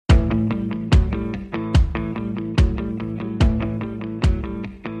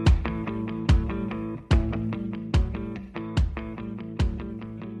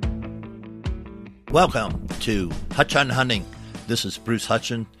Welcome to Hutch on Hunting. This is Bruce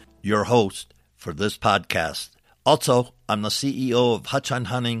Hutchin, your host for this podcast. Also, I'm the CEO of Hutch on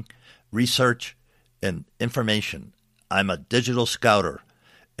Hunting Research and Information. I'm a digital scouter,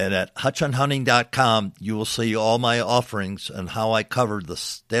 and at hutchonhunting.com you will see all my offerings and how I cover the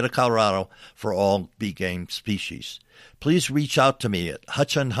state of Colorado for all big game species. Please reach out to me at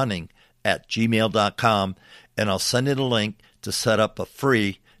hutchonhunting@gmail.com, and I'll send you the link to set up a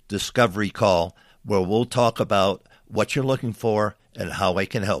free discovery call where we'll talk about what you're looking for and how I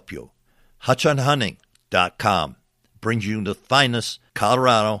can help you. hutchonhunting.com brings you the finest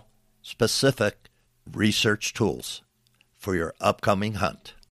Colorado-specific research tools for your upcoming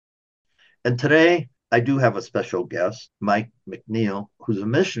hunt. And today, I do have a special guest, Mike McNeil, who's a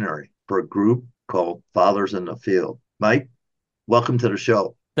missionary for a group called Fathers in the Field. Mike, welcome to the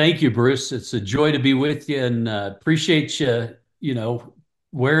show. Thank you, Bruce. It's a joy to be with you, and appreciate you,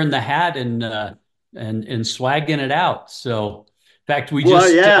 wearing the hat and swagging it out. So, in fact,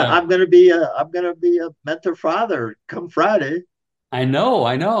 I'm going to be a mentor father come Friday. I know.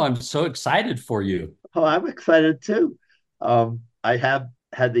 I'm so excited for you. Oh, I'm excited too. I have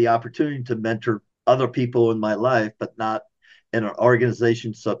had the opportunity to mentor other people in my life, but not in an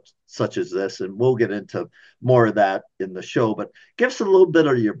organization such as this. And we'll get into more of that in the show. But give us a little bit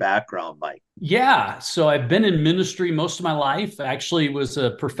of your background, Mike. Yeah. So I've been in ministry most of my life. I actually was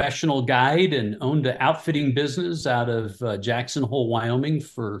a professional guide and owned an outfitting business out of Jackson Hole, Wyoming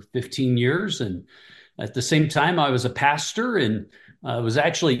for 15 years. And at the same time, I was a pastor and was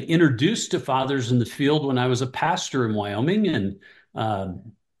actually introduced to Fathers in the Field when I was a pastor in Wyoming, and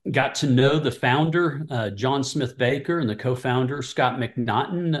got to know the founder, John Smith Baker, and the co-founder, Scott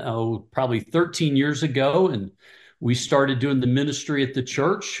McNaughton, probably 13 years ago. And we started doing the ministry at the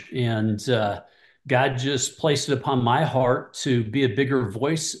church, and God just placed it upon my heart to be a bigger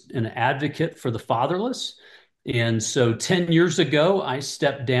voice and advocate for the fatherless. And so 10 years ago, I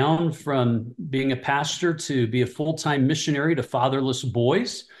stepped down from being a pastor to be a full-time missionary to fatherless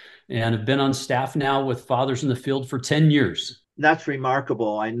boys, and have been on staff now with Fathers in the Field for 10 years. That's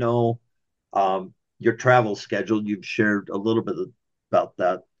remarkable. I know your travel schedule. You've shared a little bit about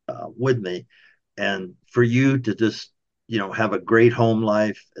that with me. And for you to just, have a great home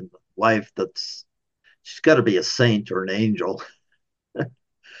life and life she's got to be a saint or an angel.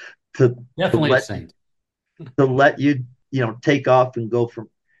 Definitely a saint. To let you, take off and go from,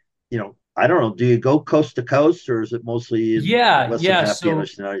 I don't know, do you go coast to coast, or is it mostly in Western half the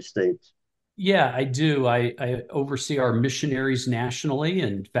United States? Yeah, I do. I oversee our missionaries nationally.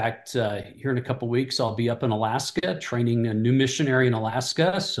 In fact, here in a couple of weeks, I'll be up in Alaska training a new missionary in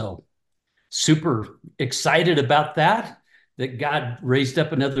Alaska. So super excited about that God raised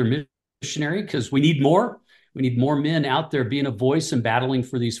up another missionary, because we need more. We need more men out there being a voice and battling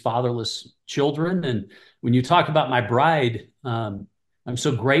for these fatherless children. And when you talk about my bride, I'm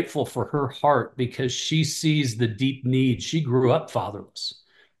so grateful for her heart, because she sees the deep need. She grew up fatherless.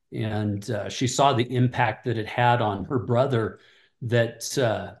 And she saw the impact that it had on her brother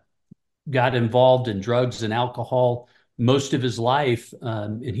that got involved in drugs and alcohol most of his life.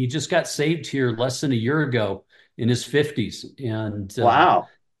 And he just got saved here less than a year ago in his 50s. And wow.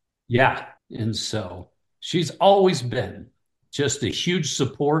 Yeah. And so she's always been just a huge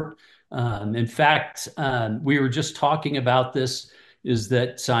support. In fact, we were just talking about this, is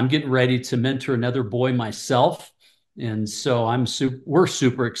that I'm getting ready to mentor another boy myself. And so we're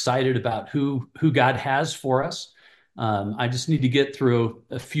super excited about who God has for us. I just need to get through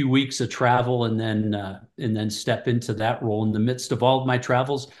a few weeks of travel and then step into that role. In the midst of all of my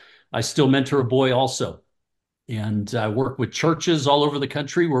travels, I still mentor a boy also. And I work with churches all over the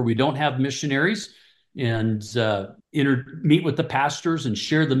country where we don't have missionaries, and meet with the pastors and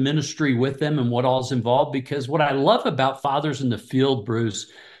share the ministry with them and what all is involved. Because what I love about Fathers in the Field,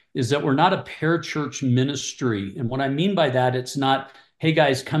 Bruce, is that we're not a parachurch ministry. And what I mean by that, it's not, hey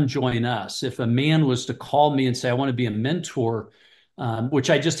guys, come join us. If a man was to call me and say, I want to be a mentor, which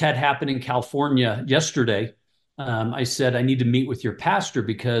I just had happen in California yesterday, I said, I need to meet with your pastor,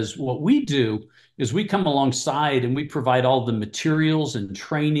 because what we do is we come alongside and we provide all the materials and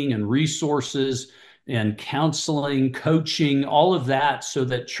training and resources and counseling, coaching, all of that, so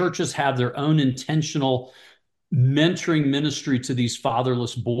that churches have their own intentional mentoring ministry to these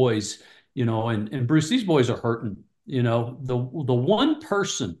fatherless boys, and Bruce, these boys are hurting, the one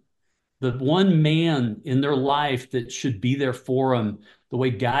person, the one man in their life that should be there for them, the way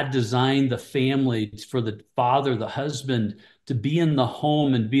God designed the family for the father, the husband, to be in the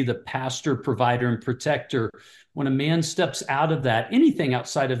home and be the pastor, provider, and protector. When a man steps out of that, anything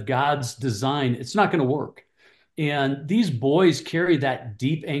outside of God's design, it's not going to work. And these boys carry that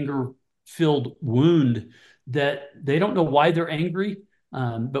deep anger filled wound that they don't know why they're angry.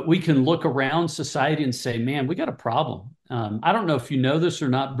 But we can look around society and say, man, we got a problem. I don't know if you know this or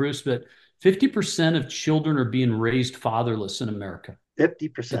not, Bruce, but 50% of children are being raised fatherless in America.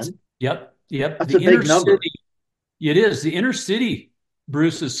 50%? Yep. That's a big number. It is. The inner city,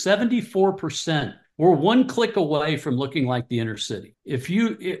 Bruce, is 74%. We're one click away from looking like the inner city.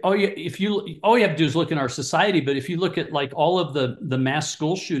 All you have to do is look in our society, but if you look at like all of the mass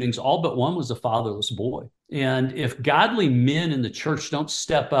school shootings, all but one was a fatherless boy. And if godly men in the church don't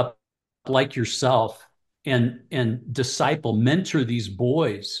step up like yourself and disciple, mentor these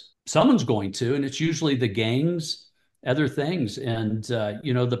boys, someone's going to, and it's usually the gangs, other things. And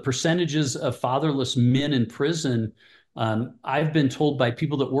the percentages of fatherless men in prison, I've been told by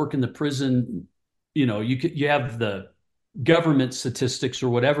people that work in the prison, you have the government statistics or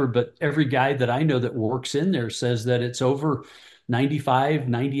whatever, but every guy that I know that works in there says that it's over 95,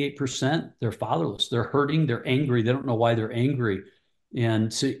 98%. They're fatherless. They're hurting. They're angry. They don't know why they're angry.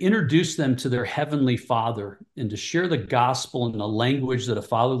 And to introduce them to their heavenly Father and to share the gospel in a language that a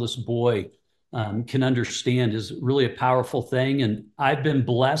fatherless boy can understand is really a powerful thing. And I've been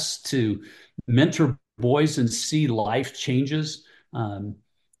blessed to mentor boys and see life changes.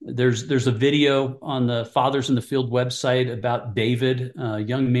 There's a video on the Fathers in the Field website about David, a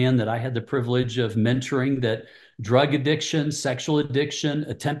young man that I had the privilege of mentoring, that drug addiction, sexual addiction,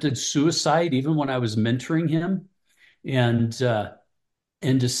 attempted suicide, even when I was mentoring him. And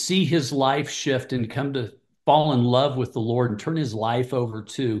to see his life shift and come to fall in love with the Lord and turn his life over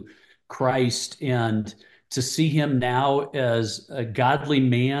to Christ, and to see him now as a godly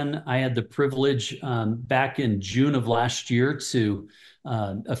man. I had the privilege back in June of last year to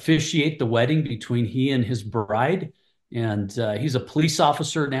officiate the wedding between he and his bride. And he's a police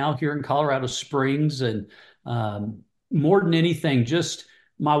officer now here in Colorado Springs. And more than anything, just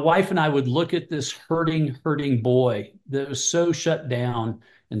my wife and I would look at this hurting boy that was so shut down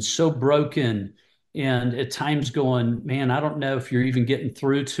and so broken, and at times going, man, I don't know if you're even getting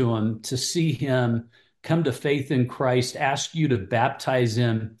through to him. To see him come to faith in Christ, ask you to baptize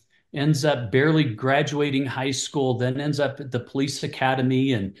him, ends up barely graduating high school, then ends up at the police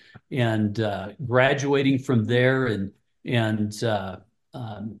academy and graduating from there, and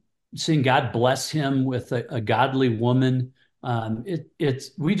seeing God bless him with a godly woman.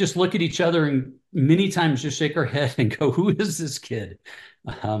 We just look at each other and many times just shake our head and go, who is this kid?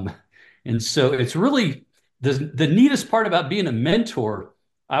 And so it's really the neatest part about being a mentor.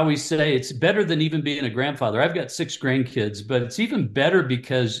 I always say it's better than even being a grandfather. I've got 6 grandkids, but it's even better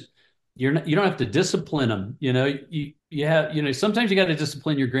because you don't have to discipline them. Sometimes you got to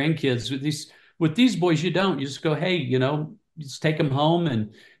discipline your grandkids. With these boys, you don't. You just go, hey, just take them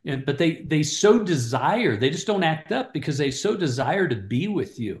home, but they so desire. They just don't act up because they so desire to be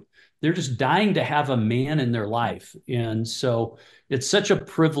with you. They're just dying to have a man in their life. And so it's such a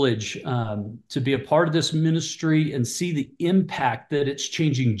privilege to be a part of this ministry and see the impact that it's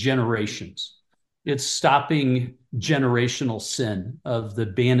changing generations. It's stopping generational sin of the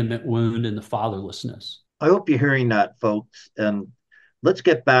abandonment wound and the fatherlessness. I hope you're hearing that, folks. And let's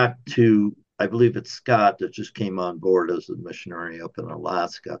get back to, I believe it's Scott that just came on board as a missionary up in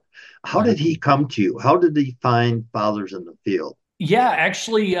Alaska. How did he come to you? How did he find Fathers in the Field? Yeah,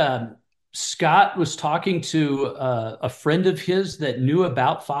 actually, Scott was talking to a friend of his that knew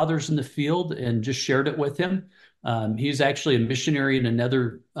about Fathers in the Field and just shared it with him. He's actually a missionary in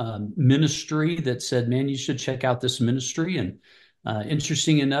another ministry that said, man, you should check out this ministry. And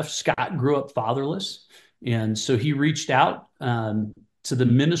interesting enough, Scott grew up fatherless. And so he reached out to the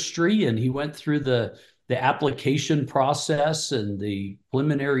ministry, and he went through the application process and the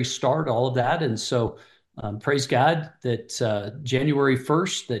preliminary start, all of that. And so praise God that January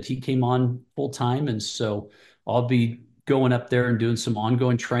 1st that he came on full time. And so I'll be going up there and doing some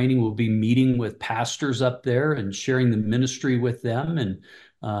ongoing training. We'll be meeting with pastors up there and sharing the ministry with them, and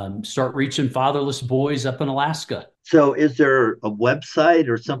start reaching fatherless boys up in Alaska. So is there a website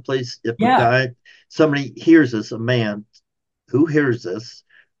or someplace, if somebody hears this, a man who hears this,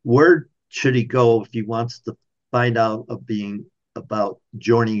 where should he go if he wants to find out about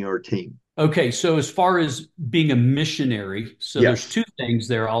joining your team? Okay, so as far as being a missionary, There's 2 things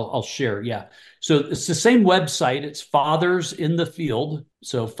there I'll share. Yeah. So it's the same website. It's Fathers in the Field.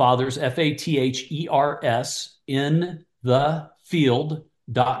 So Fathers, FATHERS, in the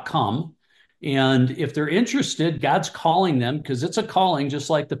field.com. And if they're interested, God's calling them, because it's a calling, just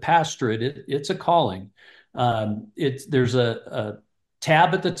like the pastorate, it's a calling. There's a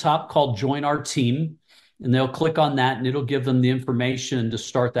tab at the top called Join Our Team, and they'll click on that and it'll give them the information to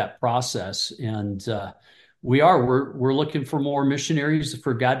start that process. And We are. We're looking for more missionaries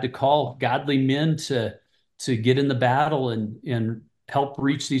for God to call godly men to get in the battle and help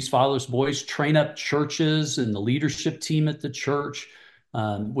reach these fatherless boys, train up churches and the leadership team at the church,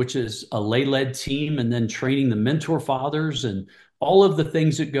 which is a lay-led team, and then training the mentor fathers and all of the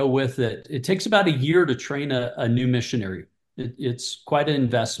things that go with it. It takes about a year to train a new missionary. It's quite an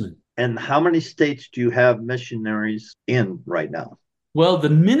investment. And how many states do you have missionaries in right now? Well, the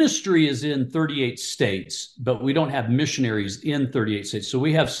ministry is in 38 states, but we don't have missionaries in 38 states. So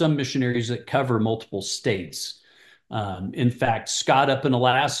we have some missionaries that cover multiple states. In fact, Scott up in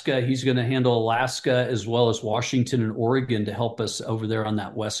Alaska, he's going to handle Alaska as well as Washington and Oregon to help us over there on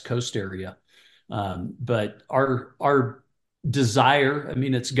that West Coast area. But our desire, I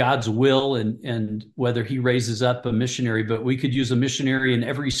mean, it's God's will and whether he raises up a missionary, but we could use a missionary in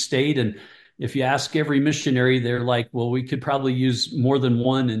every state. And if you ask every missionary, they're like, well, we could probably use more than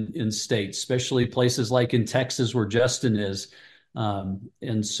one in states, especially places like in Texas where Justin is.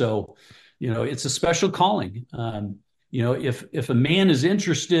 And so, it's a special calling. If a man is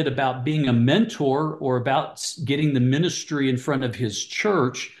interested about being a mentor or about getting the ministry in front of his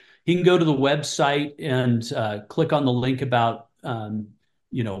church, he can go to the website and click on the link about,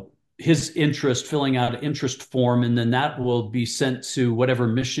 his interest, filling out an interest form, and then that will be sent to whatever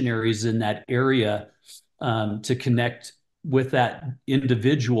missionaries in that area to connect with that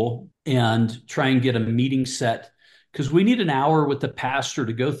individual and try and get a meeting set. Because we need an hour with the pastor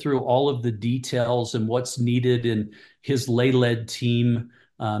to go through all of the details and what's needed in his lay-led team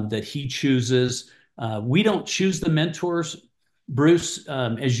that he chooses. We don't choose the mentors. Bruce,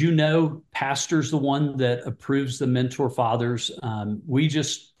 as you know, pastor's the one that approves the mentor fathers. We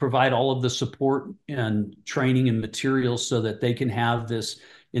just provide all of the support and training and materials so that they can have this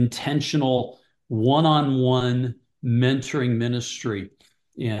intentional one-on-one mentoring ministry.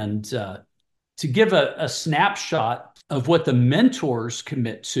 And to give a snapshot of what the mentors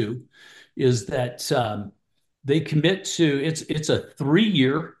commit to is that they commit to, it's a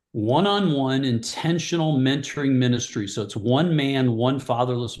 3-year one-on-one intentional mentoring ministry. So it's one man, one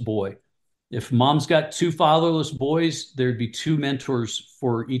fatherless boy. If mom's got 2 fatherless boys, there'd be 2 mentors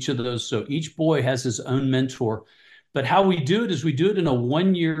for each of those. So each boy has his own mentor. But how we do it is we do it in a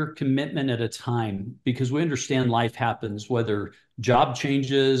 1-year commitment at a time, because we understand life happens, whether job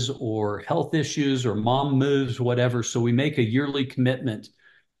changes or health issues or mom moves, whatever. So we make a yearly commitment.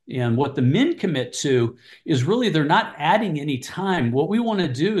 And what the men commit to is really they're not adding any time. What we want to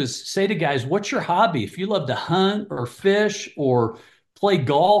do is say to guys, what's your hobby? If you love to hunt or fish or play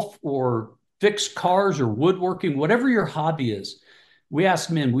golf or fix cars or woodworking, whatever your hobby is, we ask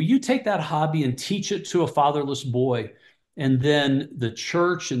men, will you take that hobby and teach it to a fatherless boy? And then the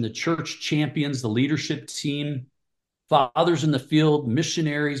church and the church champions, the leadership team, fathers in the field,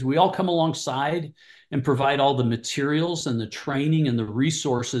 missionaries, we all come alongside and provide all the materials and the training and the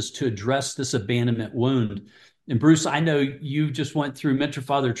resources to address this abandonment wound. And Bruce, I know you just went through Mentor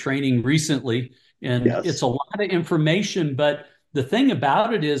Father training recently, and yes, it's a lot of information, but the thing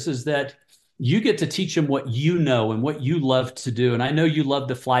about it is that you get to teach them what you know and what you love to do. And I know you love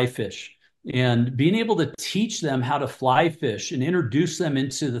to fly fish, and being able to teach them how to fly fish and introduce them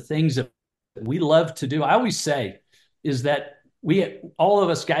into the things that we love to do. I always say is that all of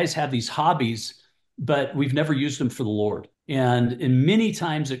us guys have these hobbies, but we've never used them for the Lord. And many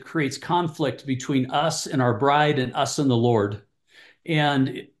times it creates conflict between us and our bride and us and the Lord.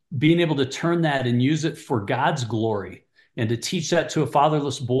 And being able to turn that and use it for God's glory and to teach that to a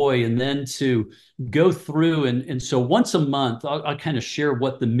fatherless boy, and then to go through. And so once a month, I'll kind of share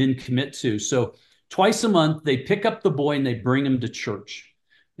what the men commit to. So twice a month, they pick up the boy and they bring him to church.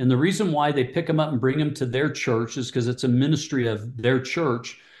 And the reason why they pick him up and bring him to their church is because it's a ministry of their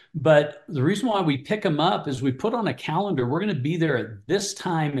church. But the reason why we pick them up is we put on a calendar, we're going to be there at this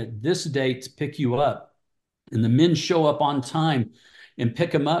time, at this date to pick you up. And the men show up on time and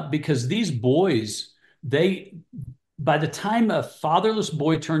pick them up, because these boys, by the time a fatherless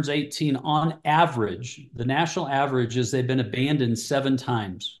boy turns 18, on average, the national average is they've been abandoned 7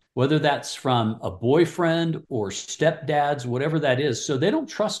 times, whether that's from a boyfriend or stepdads, whatever that is. So they don't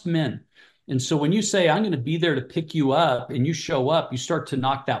trust men. And so when you say, I'm going to be there to pick you up, and you show up, you start to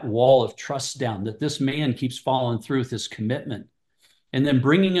knock that wall of trust down, that this man keeps following through with his commitment. And then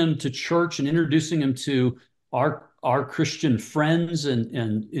bringing him to church and introducing him to our Christian friends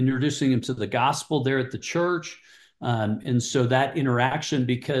and introducing him to the gospel there at the church. And so that interaction,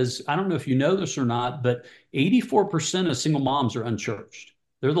 because I don't know if you know this or not, but 84% of single moms are unchurched.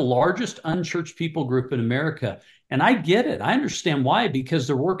 They're the largest unchurched people group in America. And I get it. I understand why, because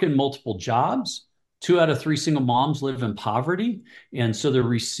they're working multiple jobs. 2 out of 3 single moms live in poverty. And so they're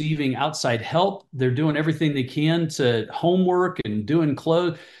receiving outside help. They're doing everything they can to homework and doing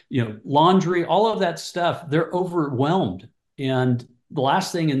clothes, laundry, all of that stuff. They're overwhelmed. And the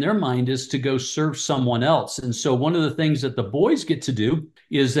last thing in their mind is to go serve someone else. And so one of the things that the boys get to do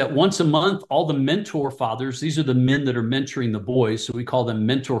is that once a month, all the mentor fathers, these are the men that are mentoring the boys, so we call them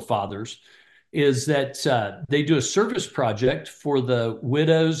mentor fathers, is that they do a service project for the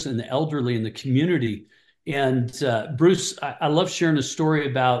widows and the elderly in the community. And Bruce, I love sharing a story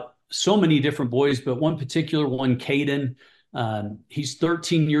about so many different boys, but one particular one, Caden, he's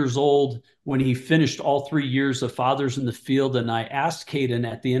 13 years old when he finished all 3 years of Fathers in the Field. And I asked Caden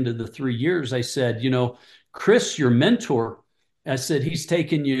at the end of the 3 years, I said, Chris, your mentor, I said, he's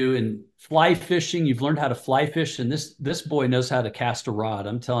taken you in fly fishing. You've learned how to fly fish. And this boy knows how to cast a rod,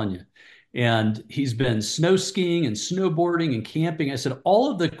 I'm telling you. And he's been snow skiing and snowboarding and camping. I said,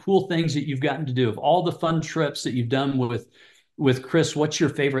 all of the cool things that you've gotten to do, of all the fun trips that you've done with Chris, what's your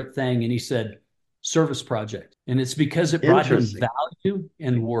favorite thing? And he said, service project. And it's because it brought him value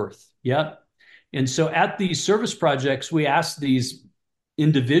and worth. Yep. And so at these service projects, we asked these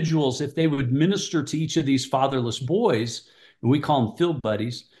individuals if they would minister to each of these fatherless boys, and we call them field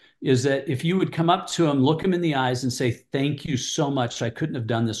buddies, is that if you would come up to them, look them in the eyes and say, thank you so much. I couldn't have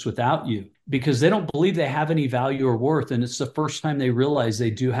done this without you, because they don't believe they have any value or worth. And it's the first time they realize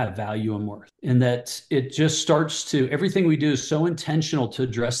they do have value and worth. And that it just starts to, everything we do is so intentional to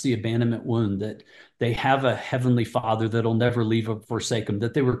address the abandonment wound, that they have a heavenly Father that'll never leave or forsake them,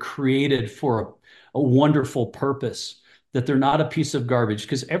 that they were created for a wonderful purpose, that they're not a piece of garbage,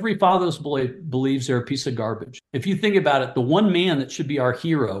 because every fatherless boy believes they're a piece of garbage. If you think about it, the one man that should be our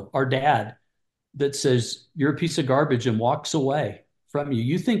hero, our dad, that says, you're a piece of garbage and walks away from you,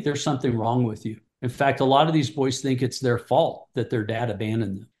 you think there's something wrong with you. In fact, a lot of these boys think it's their fault that their dad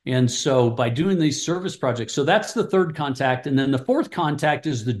abandoned them. And so by doing these service projects, so that's the third contact. And then the fourth contact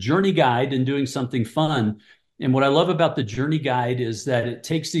is the journey guide and doing something fun. And what I love about the journey guide is that it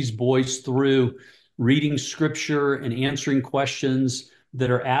takes these boys through reading scripture and answering questions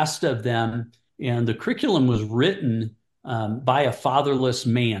that are asked of them. And the curriculum was written by a fatherless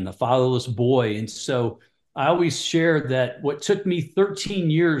man, a fatherless boy. And so I always share that what took me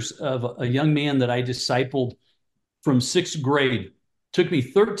 13 years of a young man that I discipled from 6th grade, took me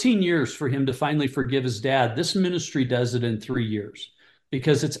 13 years for him to finally forgive his dad. This ministry does it in 3 years,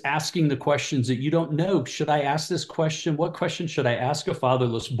 because it's asking the questions that you don't know. Should I ask this question? What question should I ask a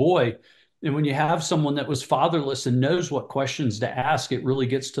fatherless boy? And when you have someone that was fatherless and knows what questions to ask, it really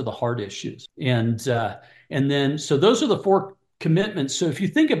gets to the hard issues. And then, so those are the 4 commitments. So if you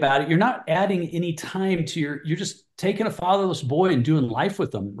think about it, you're not adding any time to you're just taking a fatherless boy and doing life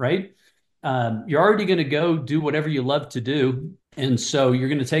with them, right? You're already going to go do whatever you love to do. And so you're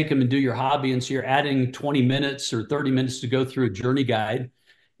going to take them and do your hobby. And so you're adding 20 minutes or 30 minutes to go through a journey guide.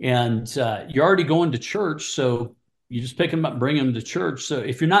 And you're already going to church. So you just pick them up, bring them to church. So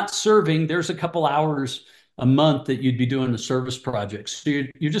if you're not serving, there's a couple hours a month that you'd be doing the service projects. So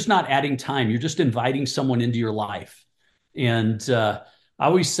you're just not adding time. You're just inviting someone into your life. And I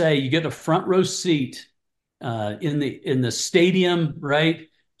always say you get a front row seat in the stadium, right,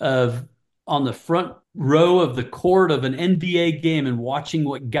 on the front row of the court of an NBA game, and watching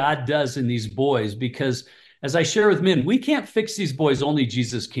what God does in these boys. Because as I share with men, we can't fix these boys, only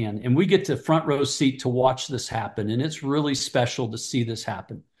Jesus can. And we get to front row seat to watch this happen. And it's really special to see this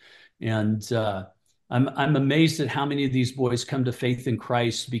happen. And I'm amazed at how many of these boys come to faith in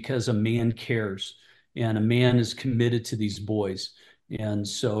Christ because a man cares and a man is committed to these boys. And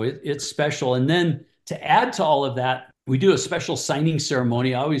so it's special. And then to add to all of that, we do a special signing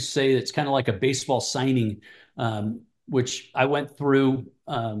ceremony. I always say it's kind of like a baseball signing, which I went through,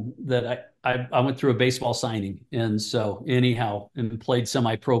 I went through a baseball signing. And so anyhow, and played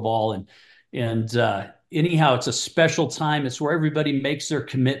semi-pro ball. And anyhow, it's a special time. It's where everybody makes their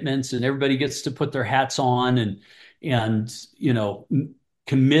commitments and everybody gets to put their hats on and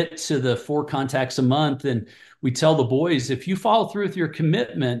commit to the 4 contacts a month. And we tell the boys, if you follow through with your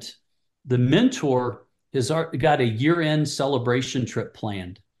commitment, the mentor has got a year-end celebration trip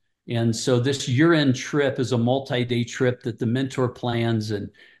planned. And so this year-end trip is a multi-day trip that the mentor plans, and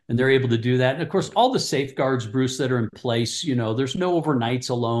they're able to do that. And of course, all the safeguards, Bruce, that are in place, there's no overnights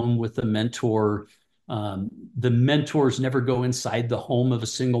alone with the mentor. The mentors never go inside the home of a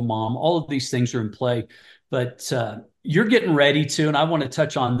single mom. All of these things are in play. But you're getting ready to, and I want to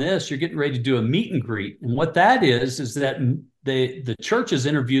touch on this, you're getting ready to do a meet and greet. And what that is that the church has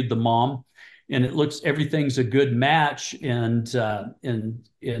interviewed the mom, and it looks, everything's a good match. And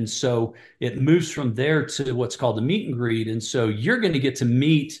so it moves from there to what's called a meet and greet. And so you're going to get to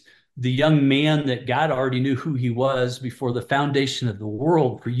meet the young man that God already knew who he was before the foundation of the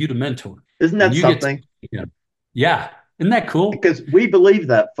world for you to mentor. Isn't that And you get to, something? yeah. Isn't that cool? Because we believe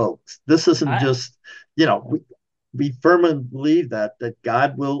that, folks. This isn't I, just, we firmly believe that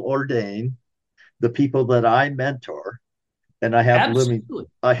God will ordain the people that I mentor, and absolutely.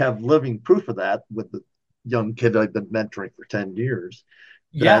 I have living proof of that with the young kid I've been mentoring for 10 years,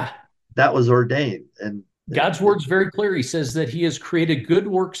 that Yeah. that was ordained. And God's word's very clear. He says that he has created good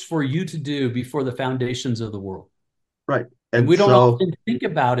works for you to do before the foundations of the world. right. And And we don't so, often think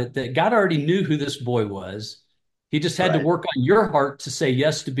about it that God already knew who this boy was. He just had to right. work on your heart to say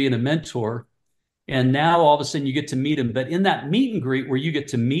yes to being a mentor. And now all of a sudden you get to meet him. But in that meet and greet where you get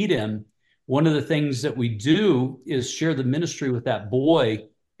to meet him, one of the things that we do is share the ministry with that boy,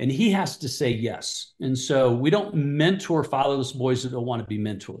 and he has to say yes. And so we don't mentor fatherless boys that don't want to be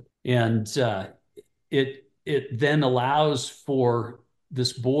mentored. And it then allows for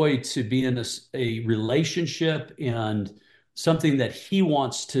this boy to be in a relationship and something that he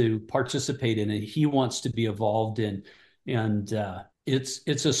wants to participate in and he wants to be involved in. And it's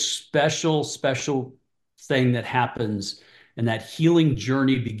a special thing that happens, and that healing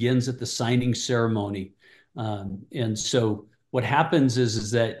journey begins at the signing ceremony. And so what happens is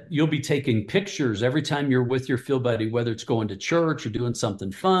that you'll be taking pictures every time you're with your field buddy, whether it's going to church or doing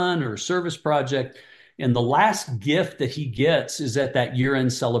something fun or a service project. And the last gift that he gets is at that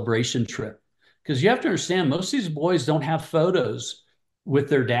year-end celebration trip. Because you have to understand, most of these boys don't have photos with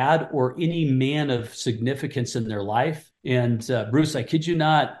their dad or any man of significance in their life. And Bruce, I kid you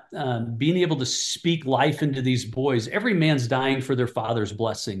not, being able to speak life into these boys, every man's dying for their father's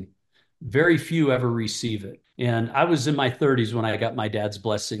blessing. Very few ever receive it. And I was in my 30s when I got my dad's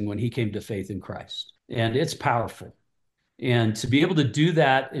blessing when he came to faith in Christ. And it's powerful. And to be able to do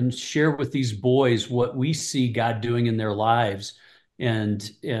that and share with these boys what we see God doing in their lives, and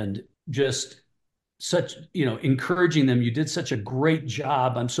just such, encouraging them. You did such a great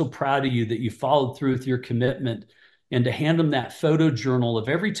job. I'm so proud of you that you followed through with your commitment, and to hand them that photo journal of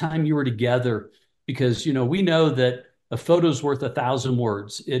every time you were together, because, we know that a photo's worth 1,000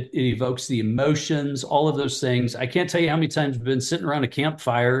 words. It evokes the emotions, all of those things. I can't tell you how many times we've been sitting around a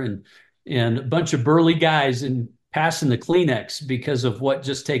campfire and a bunch of burly guys and passing the Kleenex because of what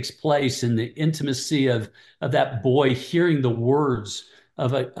just takes place in the intimacy of that boy hearing the words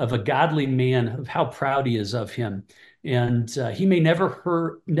of a godly man, of how proud he is of him. And he may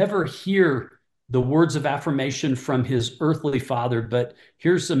never hear the words of affirmation from his earthly father, but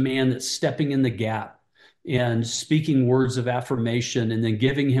here's a man that's stepping in the gap and speaking words of affirmation and then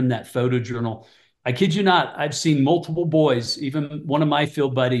giving him that photo journal. I kid you not, I've seen multiple boys, even one of my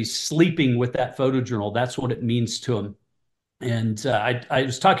field buddies, sleeping with that photo journal. That's what it means to him. And I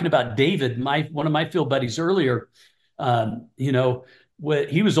was talking about David, one of my field buddies earlier. He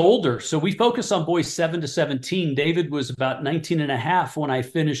was older. So we focus on boys 7 to 17. David was about 19 and a half when I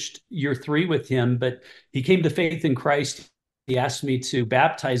finished year 3 with him, but he came to faith in Christ. He asked me to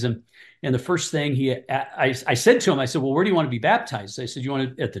baptize him. And the first thing I said to him, I said, well, where do you want to be baptized? I said, you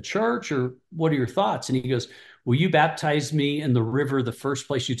want it at the church, or what are your thoughts? And he goes, will you baptize me in the river, the first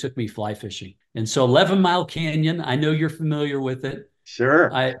place you took me fly fishing? And so 11 Mile Canyon, I know you're familiar with it.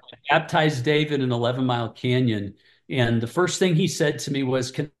 Sure. I baptized David in 11 Mile Canyon. And the first thing he said to me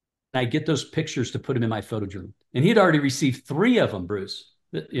was, can I get those pictures to put them in my photo journal? And he'd already received 3 of them, Bruce.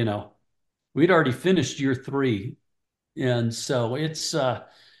 We'd already finished year 3. And so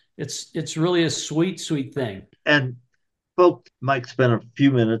it's really a sweet thing. And folks might spend a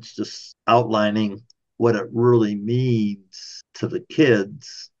few minutes just outlining what it really means to the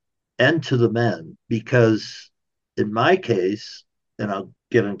kids and to the men, because in my case, and I'll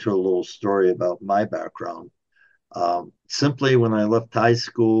get into a little story about my background. Simply when I left high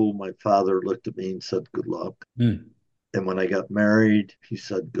school, my father looked at me and said, good luck. Mm. And when I got married, he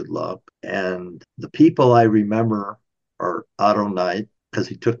said, good luck. And the people I remember are Otto Knight, because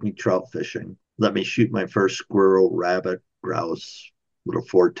he took me trout fishing, let me shoot my first squirrel, rabbit, grouse with a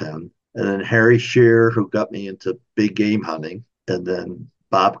 410. And then Harry Shearer, who got me into big game hunting. And then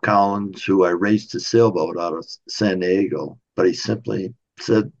Bob Collins, who I raced a sailboat out of San Diego. But he simply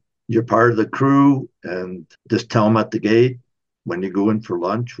said, you're part of the crew, and just tell them at the gate when you go in for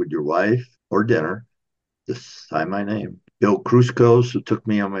lunch with your wife or dinner, just sign my name. Bill Kruskos, who took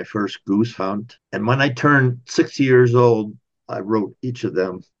me on my first goose hunt. And when I turned 60 years old, I wrote each of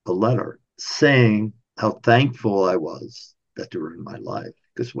them a letter saying how thankful I was that they were in my life.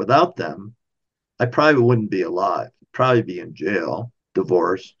 Because without them, I probably wouldn't be alive. I'd probably be in jail,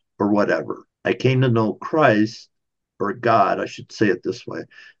 divorced, or whatever. I came to know Christ, or God, I should say it this way.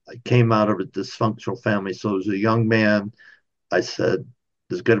 I came out of a dysfunctional family. So as a young man, I said,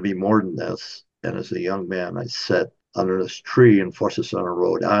 there's going to be more than this. And as a young man, I sat under this tree in Forces Center,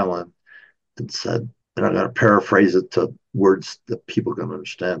 Rhode Island, and said, and I'm going to paraphrase it to words that people can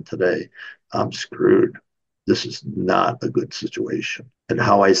understand today, I'm screwed. This is not a good situation. And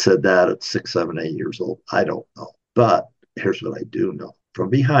how I said that at 6, 7, 8 years old, I don't know. But here's what I do know. From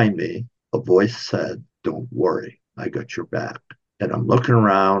behind me, a voice said, don't worry, I got your back. And I'm looking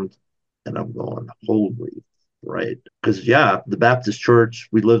around and I'm going, holy, right? Because, yeah, the Baptist church,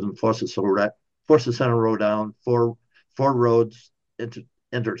 we lived in Forces Center, Rhode Island, four roads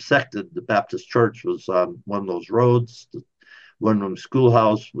intersected. The Baptist church was on one of those roads. The one-room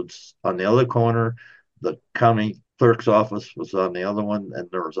schoolhouse was on the other corner. The county clerk's office was on the other one, and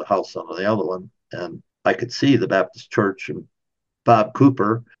there was a house on the other one. And I could see the Baptist church, and Bob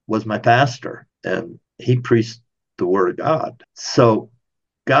Cooper was my pastor, and he preached the word of God. So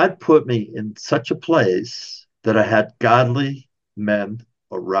God put me in such a place that I had godly men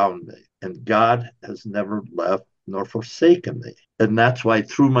around me, and God has never left nor forsaken me. And that's why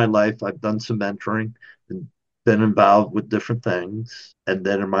through my life, I've done some mentoring and been involved with different things. And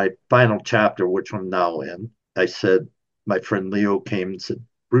then in my final chapter, which I'm now in, I said, my friend Leo came and said,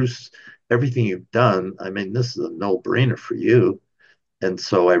 Bruce, everything you've done, I mean, this is a no-brainer for you. And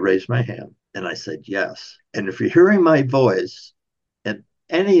so I raised my hand and I said, yes. And if you're hearing my voice and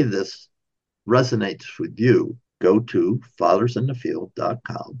any of this resonates with you, go to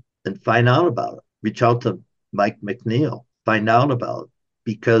fathersinthefield.com and find out about it. Reach out to Mike McNeil, find out about it,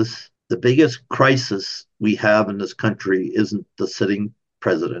 because the biggest crisis we have in this country isn't the sitting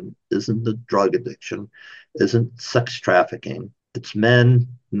president, isn't the drug addiction, isn't sex trafficking. It's men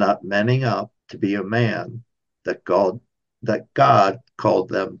not manning up to be a man that God called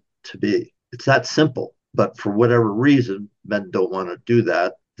them to be. It's that simple. But for whatever reason, men don't want to do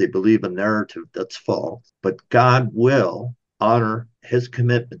that. They believe a narrative that's false. But God will honor his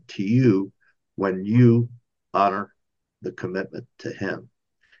commitment to you when you honor the commitment to him.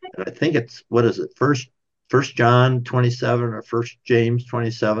 And I think it's, what is it, First John 27 or First James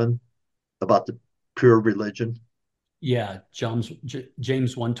 27 about the pure religion? Yeah, James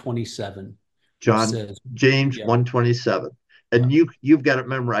 1:27. James 1:27. And you've got it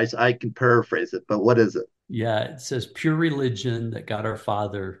memorized. I can paraphrase it, but what is it? Yeah, it says pure religion that God our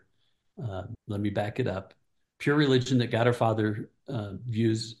Father, let me back it up. Pure religion that God our Father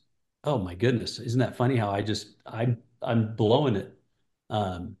views. Oh my goodness. Isn't that funny how I'm blowing it.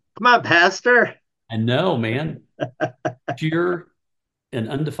 Come on, Pastor. I know, man. Pure and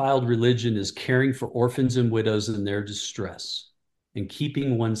undefiled religion is caring for orphans and widows in their distress and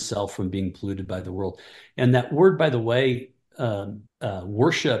keeping oneself from being polluted by the world. And that word, by the way,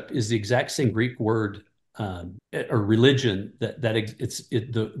 worship is the exact same Greek word or religion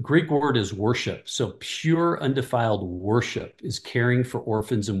the Greek word is worship. So pure, undefiled worship is caring for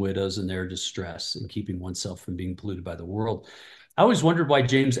orphans and widows in their distress and keeping oneself from being polluted by the world. I always wondered why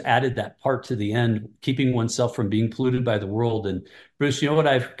James added that part to the end, keeping oneself from being polluted by the world. And Bruce, you know what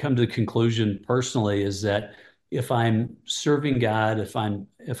I've come to the conclusion personally is that if I'm serving God, if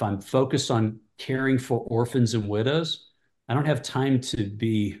I'm focused on caring for orphans and widows, I don't have time to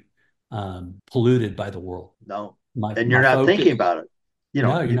be polluted by the world. No, and you're not thinking about it.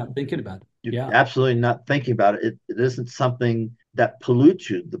 No, you're not thinking about it. You're absolutely not thinking about it. It isn't something that pollutes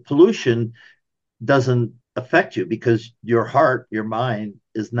you. The pollution doesn't affect you because your heart, your mind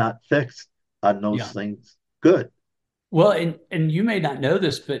is not fixed on those things. Good. Well, and you may not know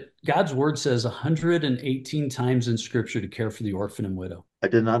this, but God's word says 118 times in scripture to care for the orphan and widow. I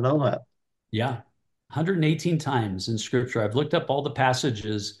did not know that. Yeah. 118 times in scripture. I've looked up all the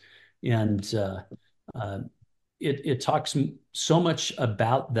passages, and it talks so much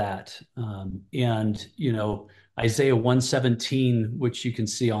about that. And, you know, Isaiah 117, which you can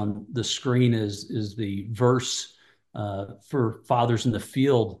see on the screen, is the verse for fathers in the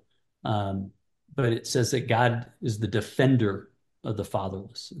field. But it says that God is the defender of the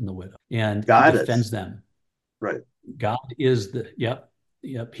fatherless and the widow, and God defends them. Right. God is Yep.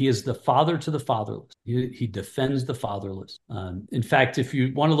 He is the father to the fatherless. He defends the fatherless. In fact, if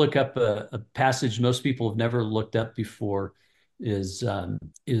you want to look up a passage most people have never looked up before, is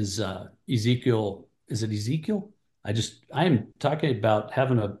Ezekiel. Is it Ezekiel? I am talking about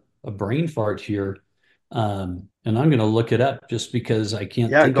having a brain fart here, and I'm going to look it up just because I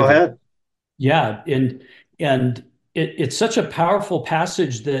can't. Yeah, go ahead. Yeah, and it's such a powerful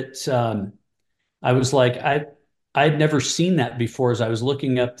passage that I was like, I'd never seen that before as I was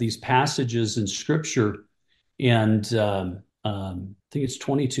looking up these passages in scripture. And I think it's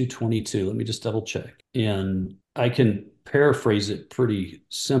 22:22. Let me just double check. And I can paraphrase it pretty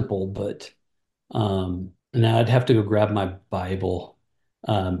simple, but now I'd have to go grab my Bible.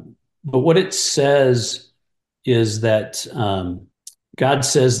 But what it says is that God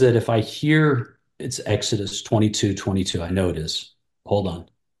says that if I hear, it's Exodus 22:22. I know it is. Hold on.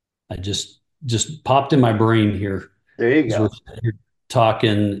 I just popped in my brain here There you as go. we're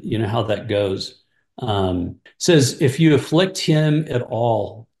talking, you know how that goes. Says, if you afflict him at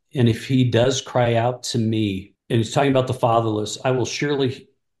all, and if he does cry out to me, and he's talking about the fatherless, I will surely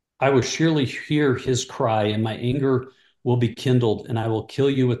hear his cry, and my anger will be kindled, and I will kill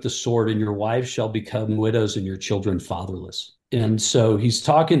you with the sword, and your wives shall become widows, and your children fatherless. And so he's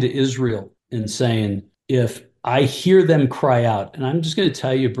talking to Israel and saying, if I hear them cry out, and I'm just going to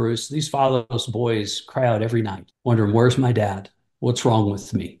tell you, Bruce, these fatherless boys cry out every night, wondering, where's my dad? What's wrong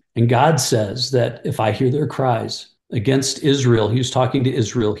with me? And God says that if I hear their cries against Israel, he was talking to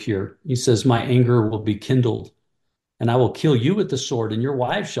Israel here. He says, my anger will be kindled, and I will kill you with the sword, and your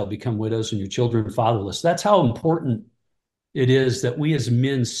wives shall become widows, and your children fatherless. That's how important it is that we as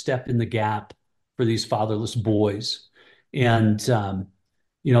men step in the gap for these fatherless boys. And,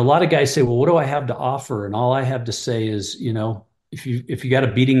 you know, a lot of guys say, well, what do I have to offer? And all I have to say is, you know, if you got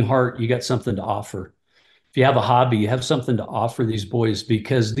a beating heart, you got something to offer. If you have a hobby, you have something to offer these boys,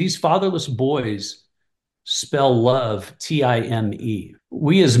 because these fatherless boys spell love, Time.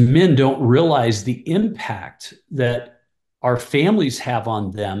 We as men don't realize the impact that our families have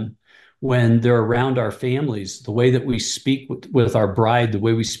on them when they're around our families, the way that we speak with our bride, the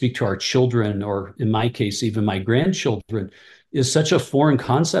way we speak to our children, or in my case, even my grandchildren, is such a foreign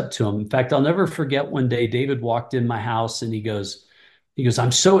concept to them. In fact, I'll never forget one day David walked in my house and he goes,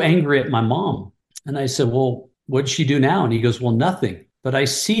 I'm so angry at my mom. And I said, well, what'd she do now? And he goes, well, nothing. But I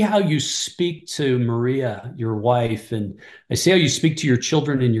see how you speak to Maria, your wife, and I see how you speak to your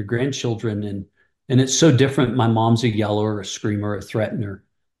children and your grandchildren. And it's so different. My mom's a yeller, a screamer, a threatener.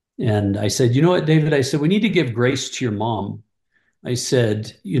 And I said, you know what, David? I said, we need to give grace to your mom. I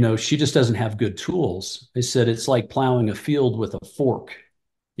said, you know, she just doesn't have good tools. I said, it's like plowing a field with a fork.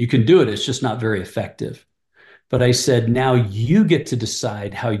 You can do it, it's just not very effective. But I said, now you get to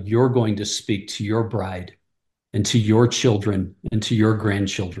decide how you're going to speak to your bride and to your children and to your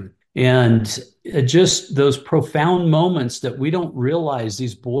grandchildren. And just those profound moments that we don't realize,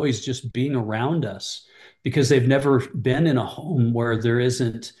 these boys just being around us because they've never been in a home where there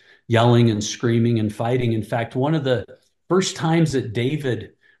isn't yelling and screaming and fighting. In fact, one of the first times that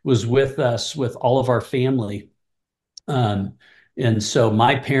David was with us, with all of our family, and so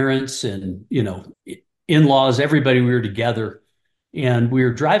my parents and, you know, in-laws, everybody, we were together, and we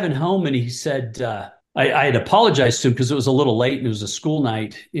were driving home, and he said, I had apologized to him because it was a little late and it was a school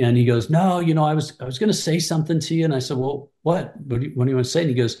night. And he goes, no, you know, I was going to say something to you. And I said, well, what do you want to say? And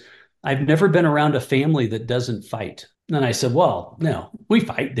he goes, I've never been around a family that doesn't fight. And I said, well, no, we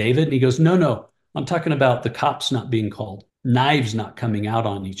fight, David. And he goes, no, I'm talking about the cops not being called, knives not coming out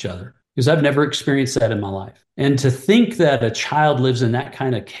on each other, because I've never experienced that in my life. And to think that a child lives in that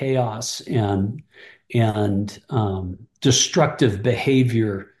kind of chaos and destructive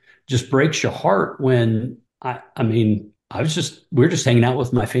behavior just breaks your heart. When we were just hanging out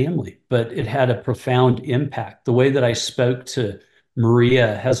with my family, but it had a profound impact. The way that I spoke to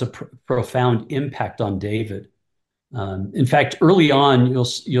Maria has a profound impact on David. In fact, early on,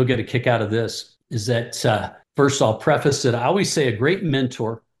 you'll get a kick out of this, is that first I'll preface it. I always say a great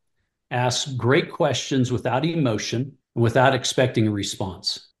mentor asks great questions without emotion and without expecting a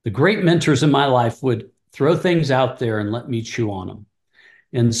response. The great mentors in my life would throw things out there and let me chew on them.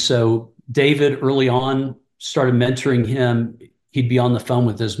 And so David, early on, started mentoring him. He'd be on the phone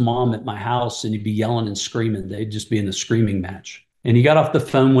with his mom at my house and he'd be yelling and screaming. They'd just be in the screaming match. And he got off the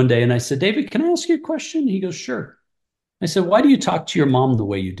phone one day and I said, David, can I ask you a question? He goes, sure. I said, why do you talk to your mom the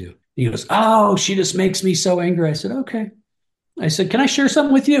way you do? He goes, oh, she just makes me so angry. I said, okay. I said, can I share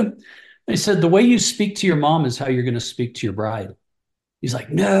something with you? I said, the way you speak to your mom is how you're going to speak to your bride. He's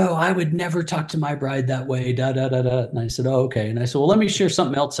like, no, I would never talk to my bride that way, da, da, da, da. And I said, oh, okay. And I said, well, let me share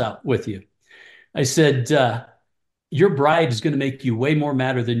something else out with you. I said, your bride is going to make you way more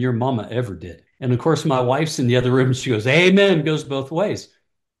madder than your mama ever did. And of course, my wife's in the other room. She goes, amen, goes both ways.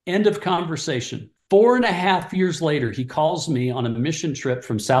 End of conversation. 4.5 years later, he calls me on a mission trip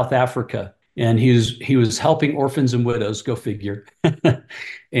from South Africa. And he was helping orphans and widows, go figure.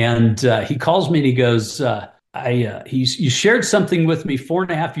 And he calls me and he goes, you shared something with me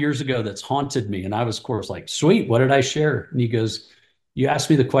 4.5 years ago that's haunted me. And I was, of course, like, sweet, what did I share? And he goes, you asked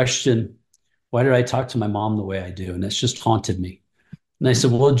me the question, why did I talk to my mom the way I do? And that's just haunted me. And I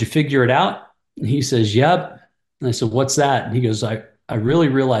said, well, did you figure it out? And he says, yep. And I said, what's that? And he goes, I really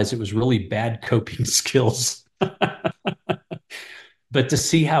realized it was really bad coping skills. But to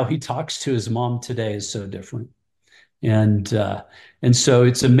see how he talks to his mom today is so different. And so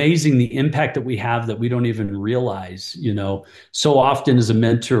it's amazing the impact that we have that we don't even realize. So often as a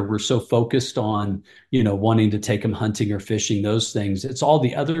mentor, we're so focused on, wanting to take them hunting or fishing, those things. It's all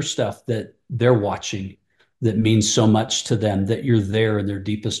the other stuff that they're watching that means so much to them, that you're there in their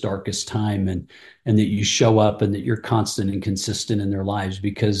deepest, darkest time, and that you show up and that you're constant and consistent in their lives,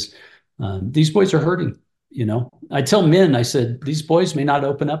 because these boys are hurting. I tell men, I said, these boys may not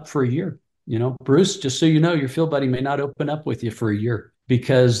open up for a year. Bruce, just so you know, your field buddy may not open up with you for a year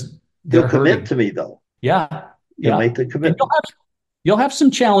because they'll commit to me, though. Yeah. They'll make the commitment. You'll have some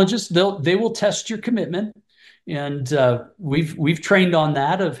challenges. They will test your commitment. And we've trained on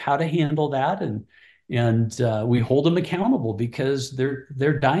that, of how to handle that. And we hold them accountable because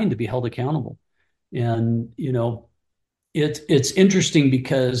they're dying to be held accountable. And, it's interesting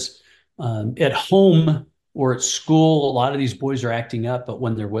because at home or at school, a lot of these boys are acting up, but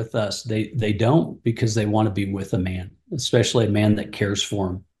when they're with us, they don't, because they want to be with a man, especially a man that cares for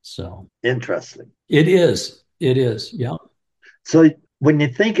them. So interesting. It is. Yeah. So when you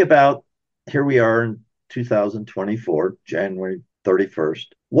think about, here we are in 2024, January 31st,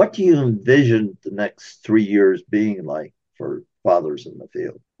 what do you envision the next 3 years being like for fathers in the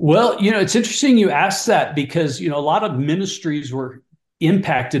field? Well, it's interesting you asked that, because, a lot of ministries were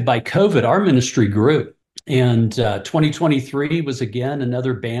impacted by COVID. Our ministry grew. And 2023 was, again,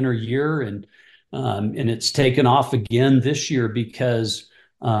 another banner year. And it's taken off again this year, because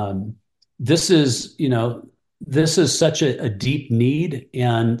this is such a deep need.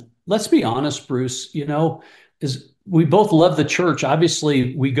 And let's be honest, Bruce, is we both love the church.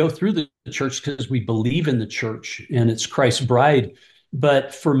 Obviously, we go through the church because we believe in the church and it's Christ's bride.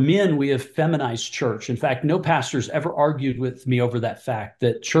 But for men, we have feminized church. In fact, no pastor's ever argued with me over that fact,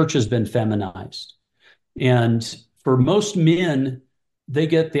 that church has been feminized. And for most men, they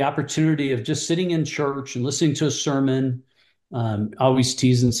get the opportunity of just sitting in church and listening to a sermon. I always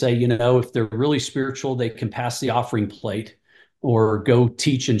tease and say, if they're really spiritual, they can pass the offering plate or go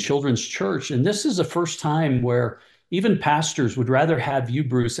teach in children's church. And this is the first time where even pastors would rather have you,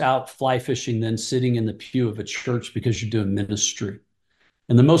 Bruce, out fly fishing than sitting in the pew of a church, because you're doing ministry.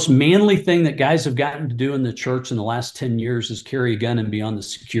 And the most manly thing that guys have gotten to do in the church in the last 10 years is carry a gun and be on the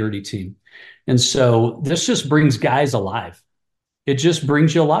security team. And so this just brings guys alive. It just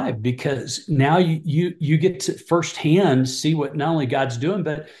brings you alive, because now you get to firsthand see what not only God's doing,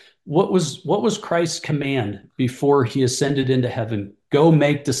 but what was Christ's command before he ascended into heaven? Go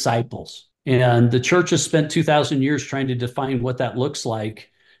make disciples. And the church has spent 2,000 years trying to define what that looks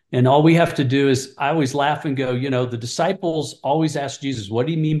like. And all we have to do is, I always laugh and go, the disciples always ask Jesus, what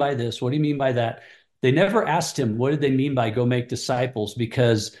do you mean by this? What do you mean by that? They never asked him, what did they mean by go make disciples?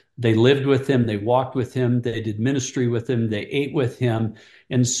 Because they lived with him, they walked with him, they did ministry with him, they ate with him.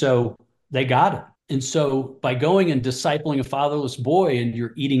 And so they got it. And so by going and discipling a fatherless boy, and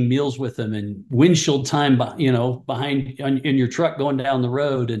you're eating meals with him and windshield time, behind in your truck going down the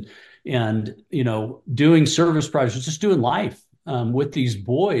road, and doing service projects, just doing life with these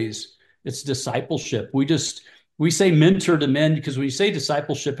boys, it's discipleship. We say mentor to men because when you say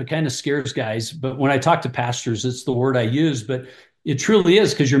discipleship, it kind of scares guys. But when I talk to pastors, it's the word I use. But it truly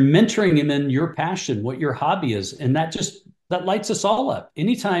is, because you're mentoring him in your passion, what your hobby is. And that lights us all up.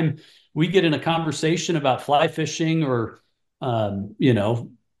 Anytime we get in a conversation about fly fishing or,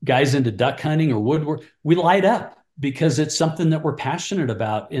 guys into duck hunting or woodwork, we light up because it's something that we're passionate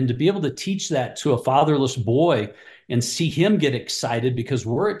about. And to be able to teach that to a fatherless boy and see him get excited because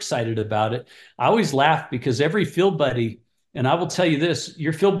we're excited about it. I always laugh because every field buddy, and I will tell you this,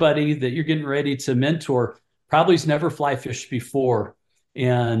 your field buddy that you're getting ready to mentor probably has never fly fished before.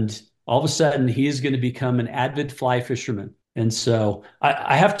 And all of a sudden he's going to become an avid fly fisherman. And so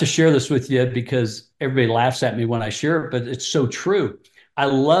I have to share this with you because everybody laughs at me when I share it, but it's so true. I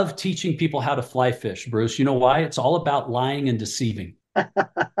love teaching people how to fly fish, Bruce. You know why? It's all about lying and deceiving.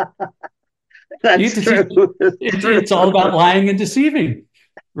 That's true. It's all about lying and deceiving,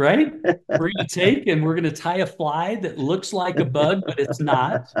 right? We're going to take and we're going to tie a fly that looks like a bug, but it's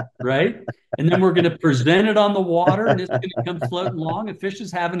not, right? And then we're going to present it on the water and it's going to come floating along. A fish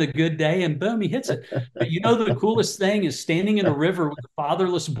is having a good day and boom, he hits it. But the coolest thing is standing in a river with a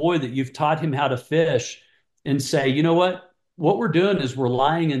fatherless boy that you've taught him how to fish and say, you know what? What we're doing is we're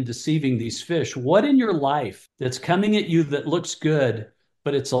lying and deceiving these fish. What in your life that's coming at you that looks good,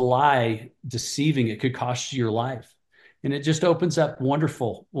 but it's a lie, deceiving, it could cost you your life. And it just opens up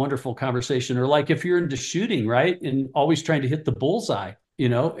wonderful, wonderful conversation. Or like if you're into shooting, right? And always trying to hit the bullseye,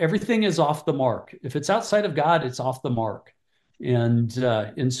 everything is off the mark. If it's outside of God, it's off the mark. And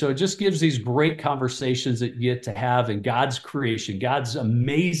so it just gives these great conversations that you get to have in God's creation, God's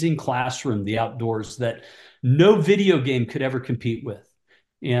amazing classroom, the outdoors, that no video game could ever compete with.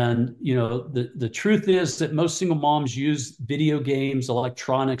 And the truth is that most single moms use video games,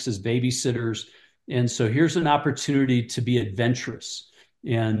 electronics as babysitters. And so here's an opportunity to be adventurous.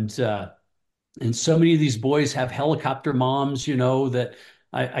 And so many of these boys have helicopter moms, that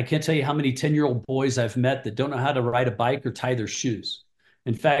I can't tell you how many 10-year-old boys I've met that don't know how to ride a bike or tie their shoes.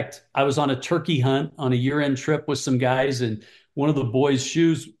 In fact, I was on a turkey hunt on a year-end trip with some guys, and one of the boys'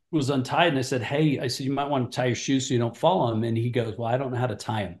 shoes was untied. And I said, hey, you might want to tie your shoes so you don't fall on them. And he goes, well, I don't know how to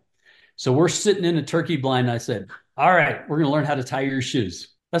tie them. So we're sitting in a turkey blind. And I said, all right, we're going to learn how to tie your shoes.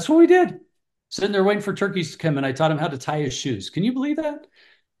 That's what we did. Sitting there waiting for turkeys to come, and I taught him how to tie his shoes. Can you believe that?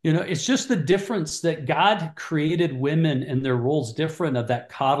 It's just the difference that God created women and their roles different, of that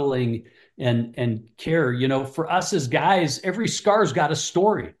coddling and care. For us as guys, every scar's got a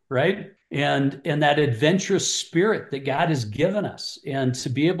story, right? And that adventurous spirit that God has given us, and to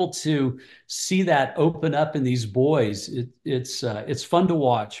be able to see that open up in these boys, it's fun to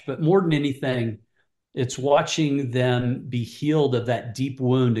watch. But more than anything, it's watching them be healed of that deep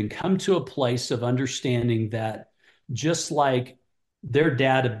wound and come to a place of understanding that, just like their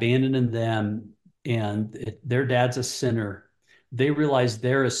dad abandoning them and their dad's a sinner, they realize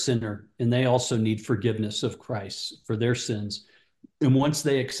they're a sinner and they also need forgiveness of Christ for their sins. And once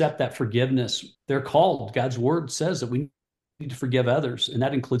they accept that forgiveness, they're called. God's word says that we need to forgive others, and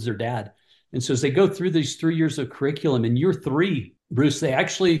that includes their dad. And so as they go through these 3 years of curriculum, in year 3, Bruce,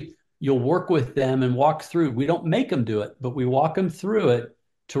 you'll work with them and walk through. We don't make them do it, but we walk them through it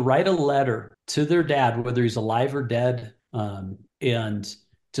to write a letter to their dad, whether he's alive or dead, and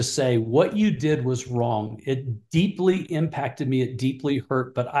to say, what you did was wrong. It deeply impacted me. It deeply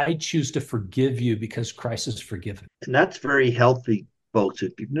hurt, but I choose to forgive you because Christ has forgiven. And that's very healthy, folks.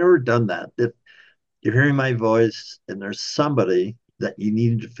 If you've never done that, if you're hearing my voice and there's somebody that you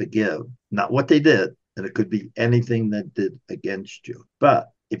need to forgive, not what they did, and it could be anything that did against you,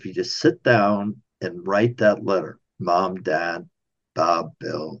 but if you just sit down and write that letter, Mom, Dad, Bob,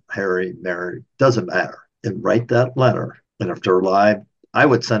 Bill, Harry, Mary, doesn't matter, and write that letter. And if they're alive, I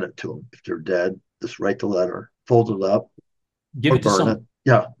would send it to them. If they're dead, just write the letter, fold it up, give it to someone. it.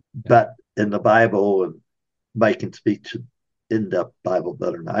 Yeah. But in the Bible, and Mike can speak to in-depth Bible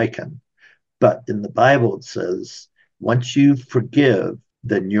better than I can, but in the Bible it says, once you forgive,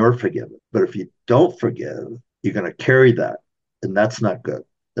 then you're forgiven. But if you don't forgive, you're going to carry that. And that's not good.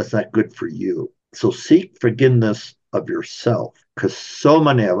 That's not good for you. So seek forgiveness of yourself, because so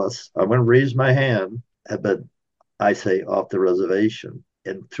many of us, I'm going to raise my hand, have been, I say, off the reservation.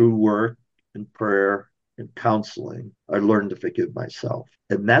 And through work and prayer and counseling, I learned to forgive myself.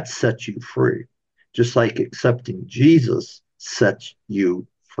 And that sets you free. Just like accepting Jesus sets you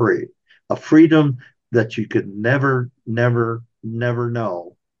free. A freedom that you could never, never, never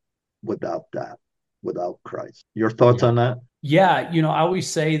know without that, without Christ. Your thoughts on that? Yeah. I always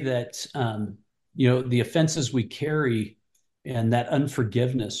say that, the offenses we carry and that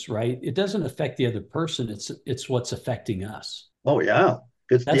unforgiveness, right? It doesn't affect the other person. It's what's affecting us. Oh, yeah.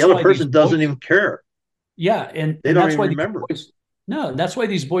 Because the other person doesn't even care. Yeah. And they don't even remember. That's why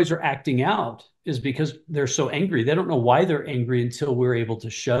these boys are acting out, is because they're so angry. They don't know why they're angry until we're able to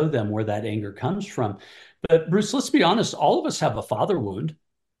show them where that anger comes from. But Bruce, let's be honest. All of us have a father wound.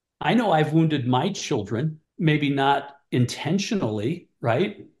 I know I've wounded my children, maybe not intentionally,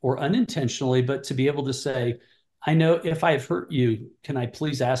 right? Or unintentionally, but to be able to say, I know if I've hurt you, can I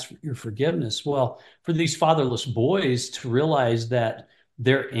please ask for your forgiveness? Well, for these fatherless boys to realize that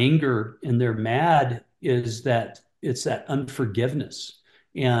their anger and their mad is that it's that unforgiveness,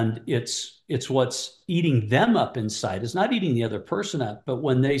 and it's what's eating them up inside. It's not eating the other person up, but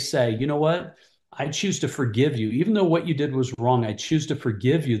when they say, you know what, I choose to forgive you, even though what you did was wrong, I choose to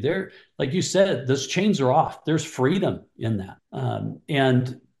forgive you. There, like you said, those chains are off. There's freedom in that.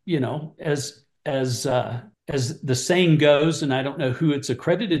 And as the saying goes, and I don't know who it's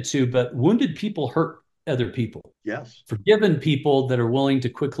accredited to, but wounded people hurt other people. Yes. Forgiven people that are willing to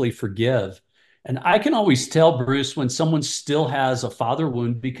quickly forgive. And I can always tell, Bruce, when someone still has a father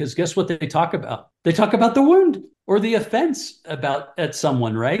wound, because guess what they talk about? They talk about the wound or the offense at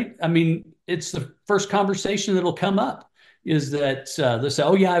someone, right? I mean, it's the first conversation that'll come up, is that they'll say,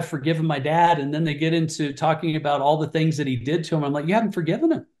 oh yeah, I've forgiven my dad. And then they get into talking about all the things that he did to him. I'm like, you haven't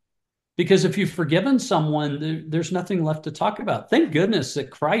forgiven him. Because if you've forgiven someone, there's nothing left to talk about. Thank goodness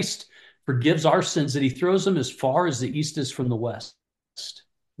that Christ forgives our sins, that he throws them as far as the east is from the west,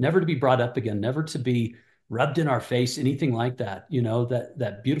 never to be brought up again, never to be rubbed in our face, anything like that.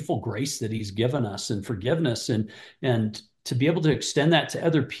 That beautiful grace that he's given us and forgiveness. And to be able to extend that to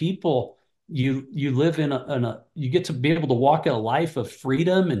other people, you live you get to be able to walk a life of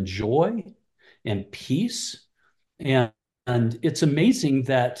freedom and joy and peace. And it's amazing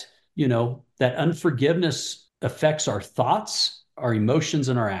that, that unforgiveness affects our thoughts, our emotions,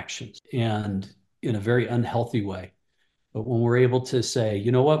 and our actions, and in a very unhealthy way. But when we're able to say,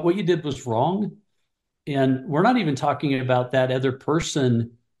 you know what you did was wrong, and we're not even talking about that other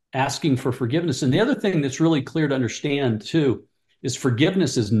person asking for forgiveness. And the other thing that's really clear to understand too is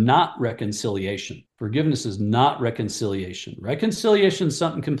forgiveness is not reconciliation. Forgiveness is not reconciliation. Reconciliation is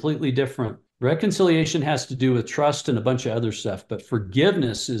something completely different. Reconciliation has to do with trust and a bunch of other stuff, but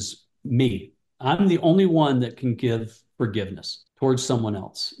forgiveness is me. I'm the only one that can give forgiveness towards someone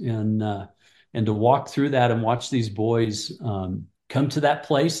else. And to walk through that and watch these boys come to that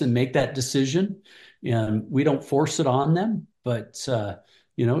place and make that decision. And we don't force it on them, but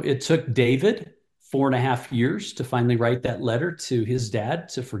it took David 4.5 years to finally write that letter to his dad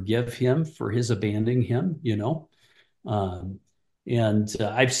to forgive him for his abandoning him, and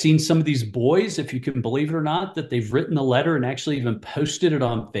I've seen some of these boys, if you can believe it or not, that they've written a letter and actually even posted it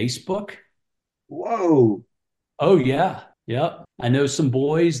on Facebook. Whoa. Oh, yeah. Yep. I know some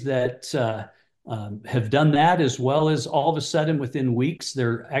boys that have done that, as well as all of a sudden within weeks,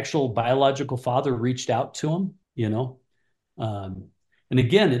 their actual biological father reached out to them, and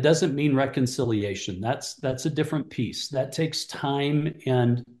again, it doesn't mean reconciliation. That's a different piece. That takes time,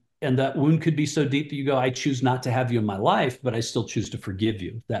 and that wound could be so deep that you go, I choose not to have you in my life, but I still choose to forgive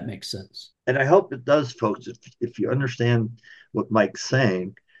you, if that makes sense. And I hope it does, folks. If you understand what Mike's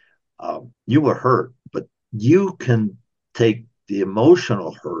saying, you were hurt, but you can take the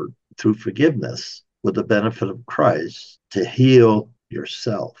emotional hurt through forgiveness with the benefit of Christ to heal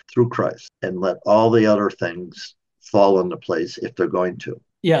yourself through Christ and let all the other things fall into place if they're going to.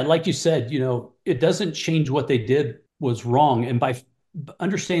 Yeah, like you said, it doesn't change what they did was wrong. And by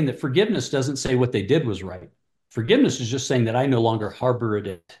understanding that forgiveness doesn't say what they did was right. Forgiveness is just saying that I no longer harbor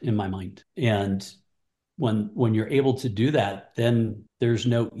it in my mind. And when you're able to do that, then there's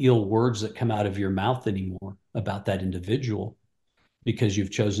no ill words that come out of your mouth anymore about that individual, because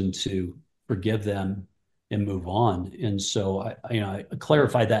you've chosen to forgive them and move on. And so I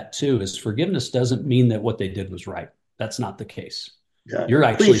clarify that too, is forgiveness doesn't mean that what they did was right. That's not the case. Yeah. You're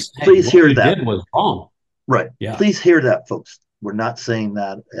actually saying please what hear you that did was wrong. Right. Yeah. Please hear that, folks. We're not saying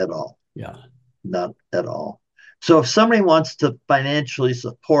that at all. Yeah. Not at all. So if somebody wants to financially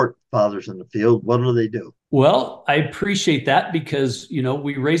support Fathers in the Field, what do they do? Well, I appreciate that, because,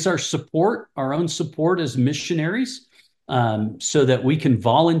 we raise our own support as missionaries, so that we can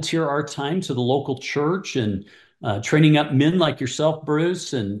volunteer our time to the local church and training up men like yourself,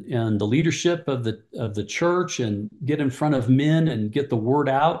 Bruce, and the leadership of the church, and get in front of men and get the word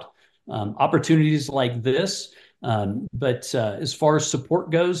out. Opportunities like this. But as far as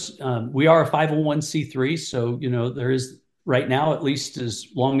support goes, we are a 501c3. So, there is right now, at least as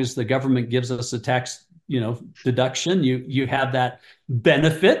long as the government gives us a tax, deduction, you have that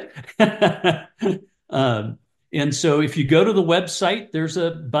benefit. And so if you go to the website, there's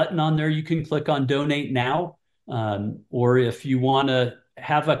a button on there. You can click on Donate Now. Or if you want to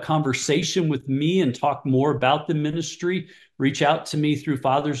have a conversation with me and talk more about the ministry, reach out to me through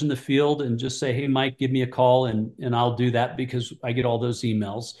Fathers in the Field and just say, hey, Mike, give me a call, and I'll do that, because I get all those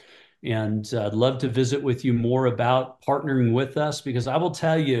emails. And I'd love to visit with you more about partnering with us, because I will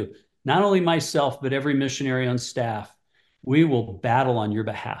tell you, not only myself, but every missionary on staff, we will battle on your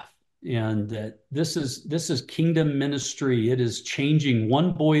behalf. And this is kingdom ministry. It is changing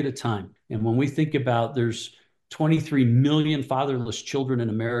one boy at a time. And when we think about there's 23 million fatherless children in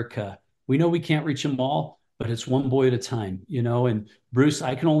America, we know we can't reach them all, but it's one boy at a time, and Bruce,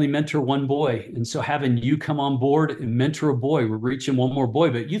 I can only mentor one boy. And so having you come on board and mentor a boy, we're reaching one more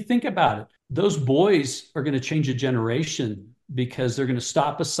boy. But you think about it, those boys are going to change a generation, because they're going to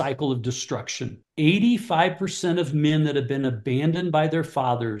stop a cycle of destruction. 85% of men that have been abandoned by their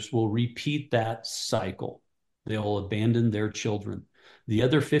fathers will repeat that cycle. They'll abandon their children. The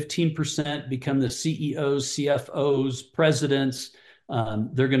other 15% become the CEOs, CFOs, presidents.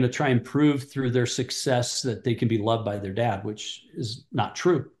 They're going to try and prove through their success that they can be loved by their dad, which is not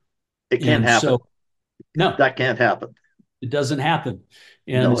true. It can't happen. So, no, that can't happen. It doesn't happen.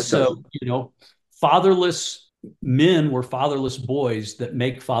 And no, so, fatherless men were fatherless boys that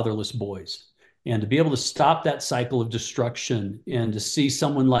make fatherless boys. And to be able to stop that cycle of destruction, and to see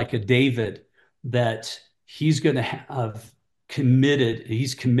someone like a David, that he's going to have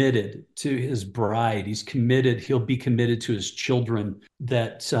he's committed to his bride. He'll be committed to his children,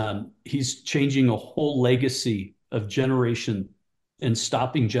 that he's changing a whole legacy of generation and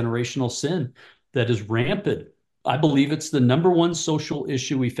stopping generational sin that is rampant I believe it's the number one social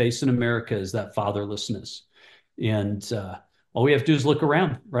issue we face in America is that fatherlessness. And all we have to do is look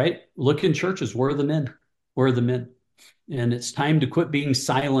around, right? Look in churches. Where are the men? Where are the men? And it's time to quit being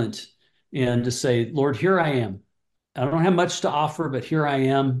silent and to say, Lord, here I am. I don't have much to offer, but here I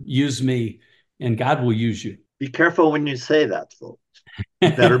am. Use me, and God will use you. Be careful when you say that, folks. You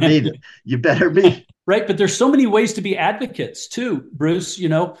better mean it. You better be. Right. But there's so many ways to be advocates too, Bruce.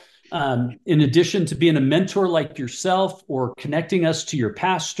 In addition to being a mentor like yourself or connecting us to your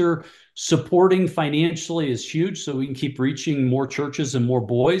pastor, supporting financially is huge so we can keep reaching more churches and more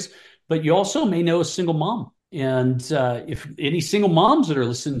boys. But you also may know a single mom. And if any single moms that are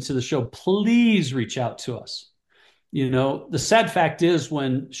listening to the show, please reach out to us. The sad fact is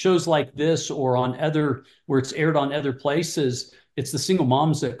when shows like this or where it's aired on other places, it's the single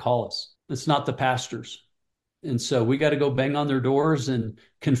moms that call us. It's not the pastors. And so we got to go bang on their doors and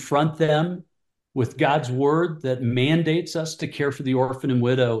confront them with God's word that mandates us to care for the orphan and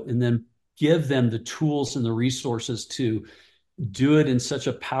widow, and then give them the tools and the resources to do it in such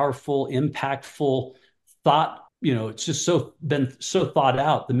a powerful, impactful thought. It's just been so thought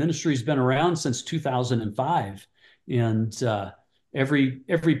out. The ministry's been around since 2005. And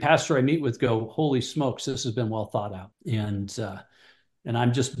every pastor I meet with go, holy smokes, this has been well thought out. And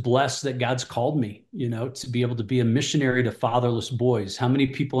I'm just blessed that God's called me, to be able to be a missionary to fatherless boys. How many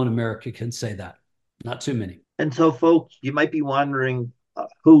people in America can say that? Not too many. And so, folks, you might be wondering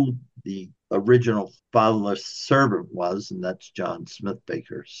who the original fatherless servant was, and that's John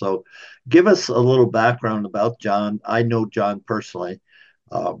Smith-Baker. So give us a little background about John. I know John personally,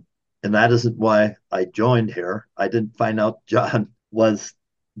 and that isn't why I joined here. I didn't find out John was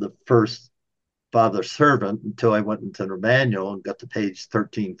the first father servant until I went into the manual and got to page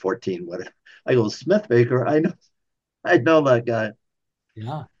 13, 14, whatever. I go, Smith-Baker, I know that guy.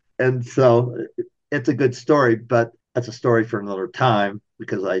 Yeah. And so it's a good story, but that's a story for another time,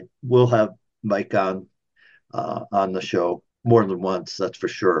 because I will have Mike on the show more than once, that's for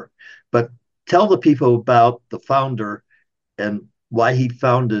sure. But tell the people about the founder and why he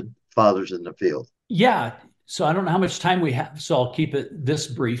founded Fathers in the Field. Yeah. So I don't know how much time we have, so I'll keep it this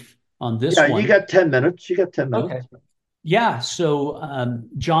brief on this one. Yeah, you got 10 minutes. Okay. Yeah. So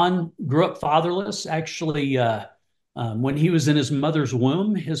John grew up fatherless. Actually, when he was in his mother's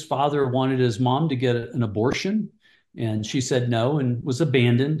womb, his father wanted his mom to get an abortion, and she said no and was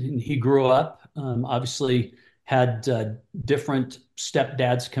abandoned. And he grew up, obviously had different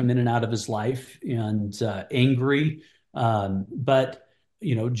stepdads come in and out of his life, and angry. But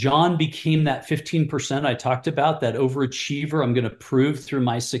John became that 15% I talked about, that overachiever. I'm going to prove through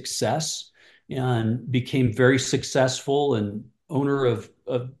my success, and became very successful and owner of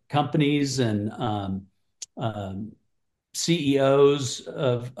companies and CEOs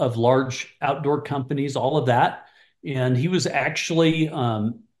of large outdoor companies, all of that. And he was actually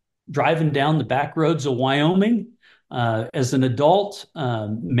driving down the back roads of Wyoming as an adult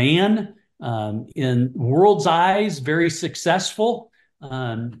man, in world's eyes, very successful.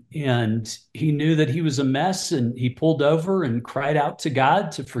 And he knew that he was a mess, and he pulled over and cried out to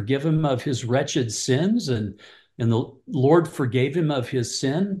God to forgive him of his wretched sins. And the Lord forgave him of his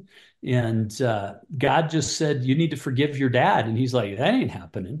sin. And God just said, you need to forgive your dad. And he's like, that ain't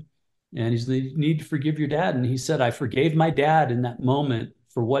happening. And he's like, you need to forgive your dad. And he said, I forgave my dad in that moment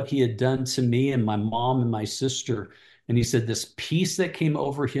for what he had done to me and my mom and my sister. And he said, this peace that came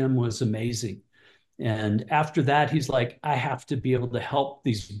over him was amazing. And after that, he's like, I have to be able to help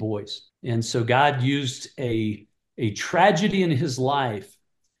these boys. And so God used a tragedy in his life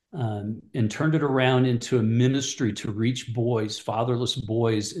and turned it around into a ministry to reach boys, fatherless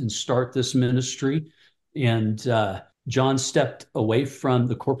boys, and start this ministry. And John stepped away from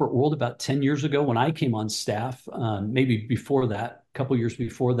the corporate world about 10 years ago when I came on staff, maybe before that, a couple years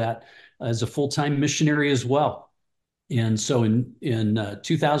before that, as a full-time missionary as well. And so in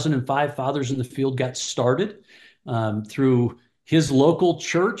 2005, Fathers in the Field got started through his local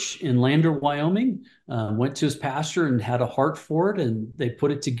church in Lander, Wyoming. Went to his pastor and had a heart for it, and they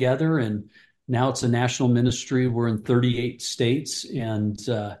put it together. And now it's a national ministry. We're in 38 states, and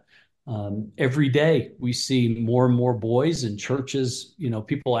every day we see more and more boys in churches.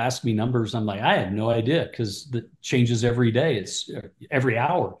 People ask me numbers. I'm like, I have no idea, because it changes every day. It's every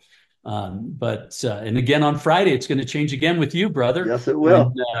hour. And again, on Friday, it's going to change again with you, brother. Yes, it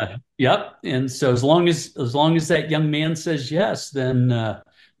will. And, yep. And so as long as that young man says yes, then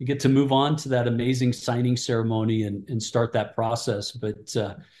you get to move on to that amazing signing ceremony and start that process. But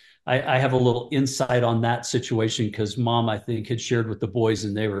I have a little insight on that situation, because Mom, I think, had shared with the boys,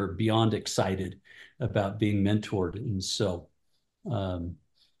 and they were beyond excited about being mentored. And so,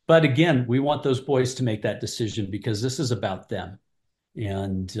 but But again, we want those boys to make that decision because this is about them.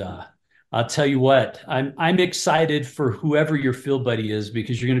 And I'll tell you what, I'm excited for whoever your field buddy is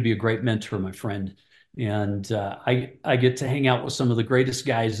because you're going to be a great mentor, my friend. And I get to hang out with some of the greatest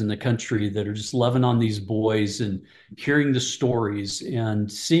guys in the country that are just loving on these boys and hearing the stories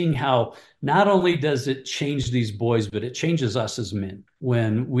and seeing how not only does it change these boys, but it changes us as men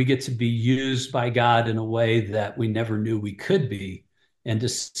when we get to be used by God in a way that we never knew we could be. And to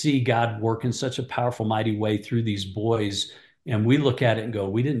see God work in such a powerful, mighty way through these boys. And we look at it and go,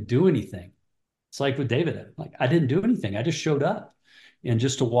 we didn't do anything. It's like with David, like, I didn't do anything. I just showed up. And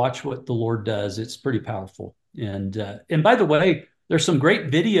just to watch what the Lord does, it's pretty powerful. And by the way, there's some great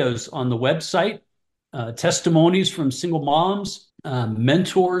videos on the website, testimonies from single moms,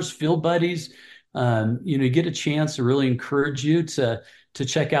 mentors, field buddies. You get a chance to really encourage you to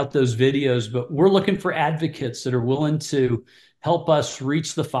check out those videos. But we're looking for advocates that are willing to help us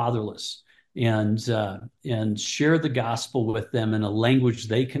reach the fatherless and share the gospel with them in a language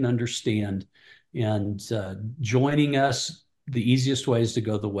they can understand. And joining us, the easiest way is to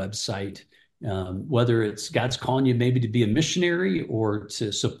go to the website. Whether it's God's calling you maybe to be a missionary or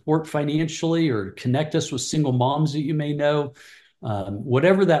to support financially or connect us with single moms that you may know,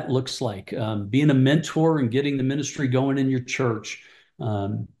 whatever that looks like, being a mentor and getting the ministry going in your church.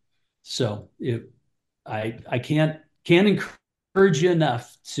 I can't encourage you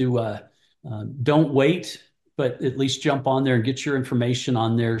enough to don't wait, but at least jump on there and get your information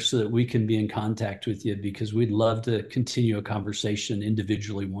on there so that we can be in contact with you, because we'd love to continue a conversation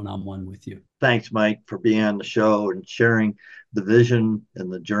individually, one-on-one with you. Thanks, Mike, for being on the show and sharing the vision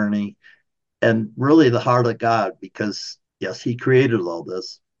and the journey and really the heart of God, because yes, he created all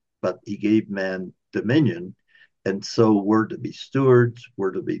this, but he gave man dominion. And so we're to be stewards,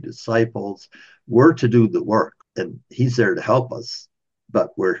 we're to be disciples, we're to do the work, and he's there to help us,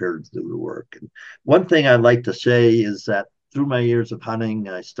 but we're here to do the work. And one thing I'd like to say is that through my years of hunting,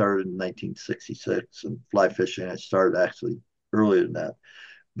 I started in 1966, and fly fishing, I started actually earlier than that.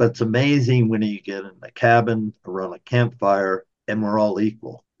 But it's amazing when you get in a cabin around a campfire and we're all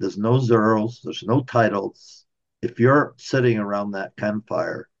equal. There's no zeros, there's no titles. If you're sitting around that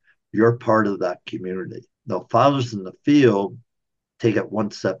campfire, you're part of that community. Now, fathers in the field take it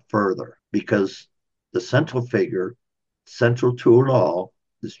one step further, because the central figure, central to it all,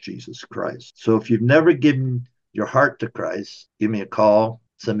 is Jesus Christ. So if you've never given your heart to Christ, give me a call,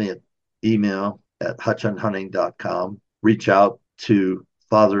 send me an email at hutchonhunting.com, reach out to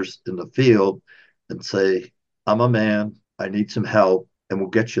fathers in the field and say, I'm a man, I need some help, and we'll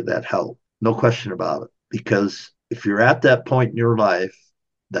get you that help. No question about it. Because if you're at that point in your life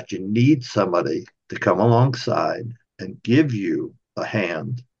that you need somebody to come alongside and give you a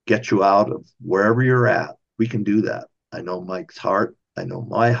hand, get you out of wherever you're at, we can do that. I know Mike's heart. I know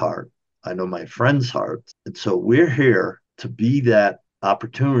my heart. I know my friend's heart. And so we're here to be that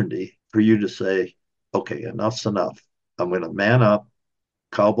opportunity for you to say, okay, enough's enough. I'm going to man up,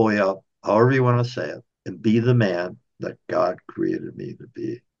 cowboy up, however you want to say it, and be the man that God created me to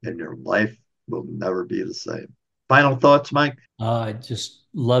be. And your life will never be the same. Final thoughts, Mike? I just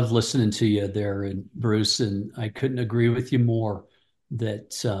love listening to you there, and Bruce, and I couldn't agree with you more.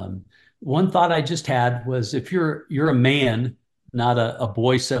 That one thought I just had was, if you're a man, not a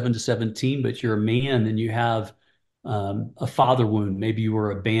boy 7 to 17, but you're a man and you have a father wound, maybe you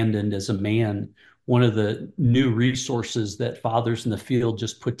were abandoned as a man. One of the new resources that Fathers in the Field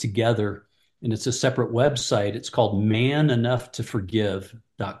just put together, and it's a separate website, it's called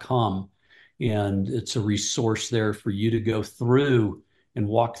manenoughtoforgive.com. And it's a resource there for you to go through and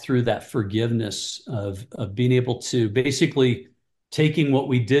walk through that forgiveness of being able to basically taking what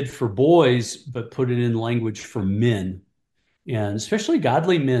we did for boys, but put it in language for men, and especially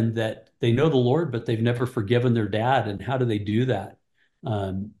godly men that they know the Lord, but they've never forgiven their dad. And how do they do that?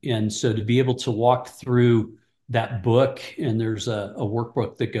 And so to be able to walk through that book, and there's a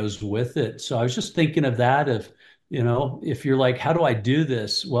workbook that goes with it. So I was just thinking of that, if you're like, how do I do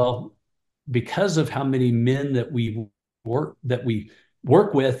this? Well, because of how many men that we work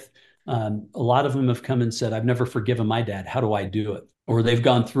with, a lot of them have come and said, I've never forgiven my dad. How do I do it? Or they've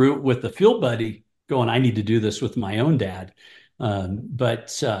gone through it with the field buddy going, I need to do this with my own dad.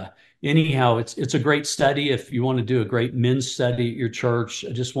 Anyhow, it's a great study. If you want to do a great men's study at your church,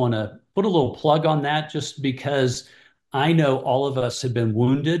 I just want to put a little plug on that, just because I know all of us have been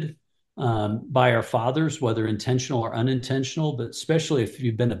wounded by our fathers, whether intentional or unintentional, but especially if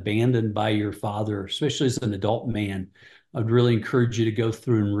you've been abandoned by your father, especially as an adult man. I'd really encourage you to go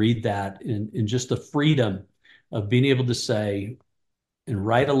through and read that, in just the freedom of being able to say and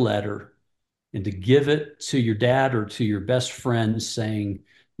write a letter and to give it to your dad or to your best friend saying,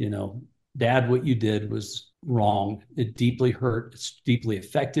 Dad, what you did was wrong. It deeply hurt. It's deeply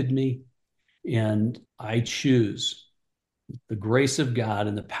affected me. And I choose the grace of God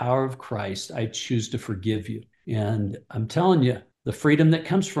and the power of Christ. I choose to forgive you. And I'm telling you, the freedom that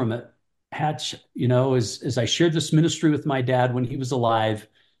comes from it Hatch, as I shared this ministry with my dad when he was alive,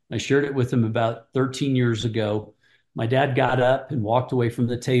 I shared it with him about 13 years ago. My dad got up and walked away from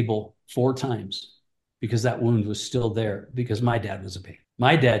the table 4 times because that wound was still there, because my dad was a pain.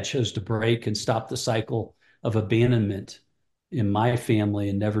 My dad chose to break and stop the cycle of abandonment in my family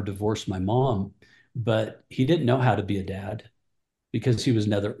and never divorced my mom. But he didn't know how to be a dad because he was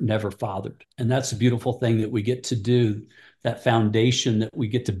never fathered. And that's a beautiful thing that we get to do. That foundation that we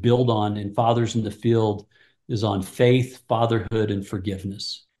get to build on in Fathers in the Field is on faith, fatherhood, and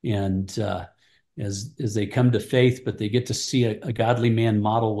forgiveness. And as they come to faith, but they get to see a godly man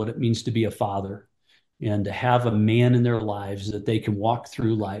model what it means to be a father, and to have a man in their lives that they can walk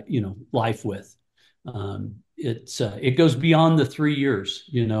through life with. It goes beyond the 3 years.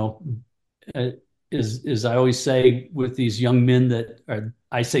 As I always say with these young men that are,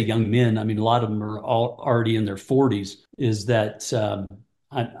 I say young men, I mean, a lot of them are all already in their 40s, is that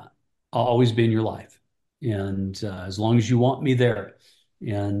I'll always be in your life. And as long as you want me there.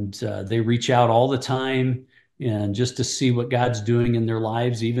 And they reach out all the time, and just to see what God's doing in their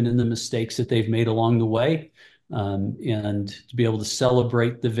lives, even in the mistakes that they've made along the way, and to be able to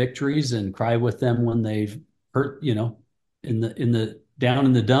celebrate the victories and cry with them when they've hurt, in the down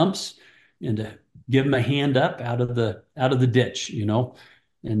in the dumps, and to give them a hand up out of the ditch,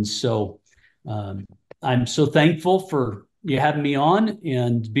 And so I'm so thankful for you having me on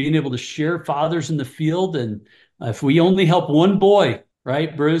and being able to share Fathers in the Field. And if we only help one boy,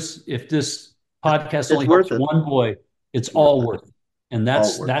 right, Bruce? If this podcast only helps one boy, it's all worth it. And that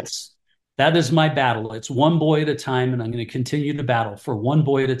is my battle. It's one boy at a time, and I'm going to continue to battle for one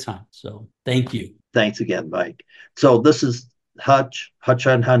boy at a time. So thank you. Thanks again, Mike. So this is Hutch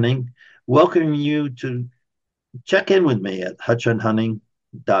on Hunting, welcoming you to check in with me at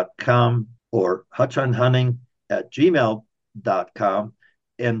hutchonhunting.com or hutchonhunting@gmail.com.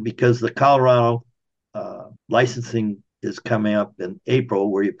 And because the Colorado licensing is coming up in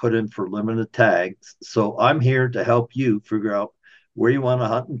April, where you put in for limited tags. So I'm here to help you figure out where you want to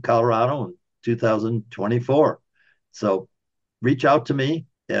hunt in Colorado in 2024. So reach out to me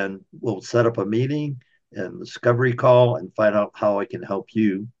and we'll set up a meeting and discovery call and find out how I can help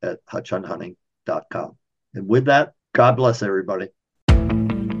you at hutchonhunting.com. And with that, God bless everybody.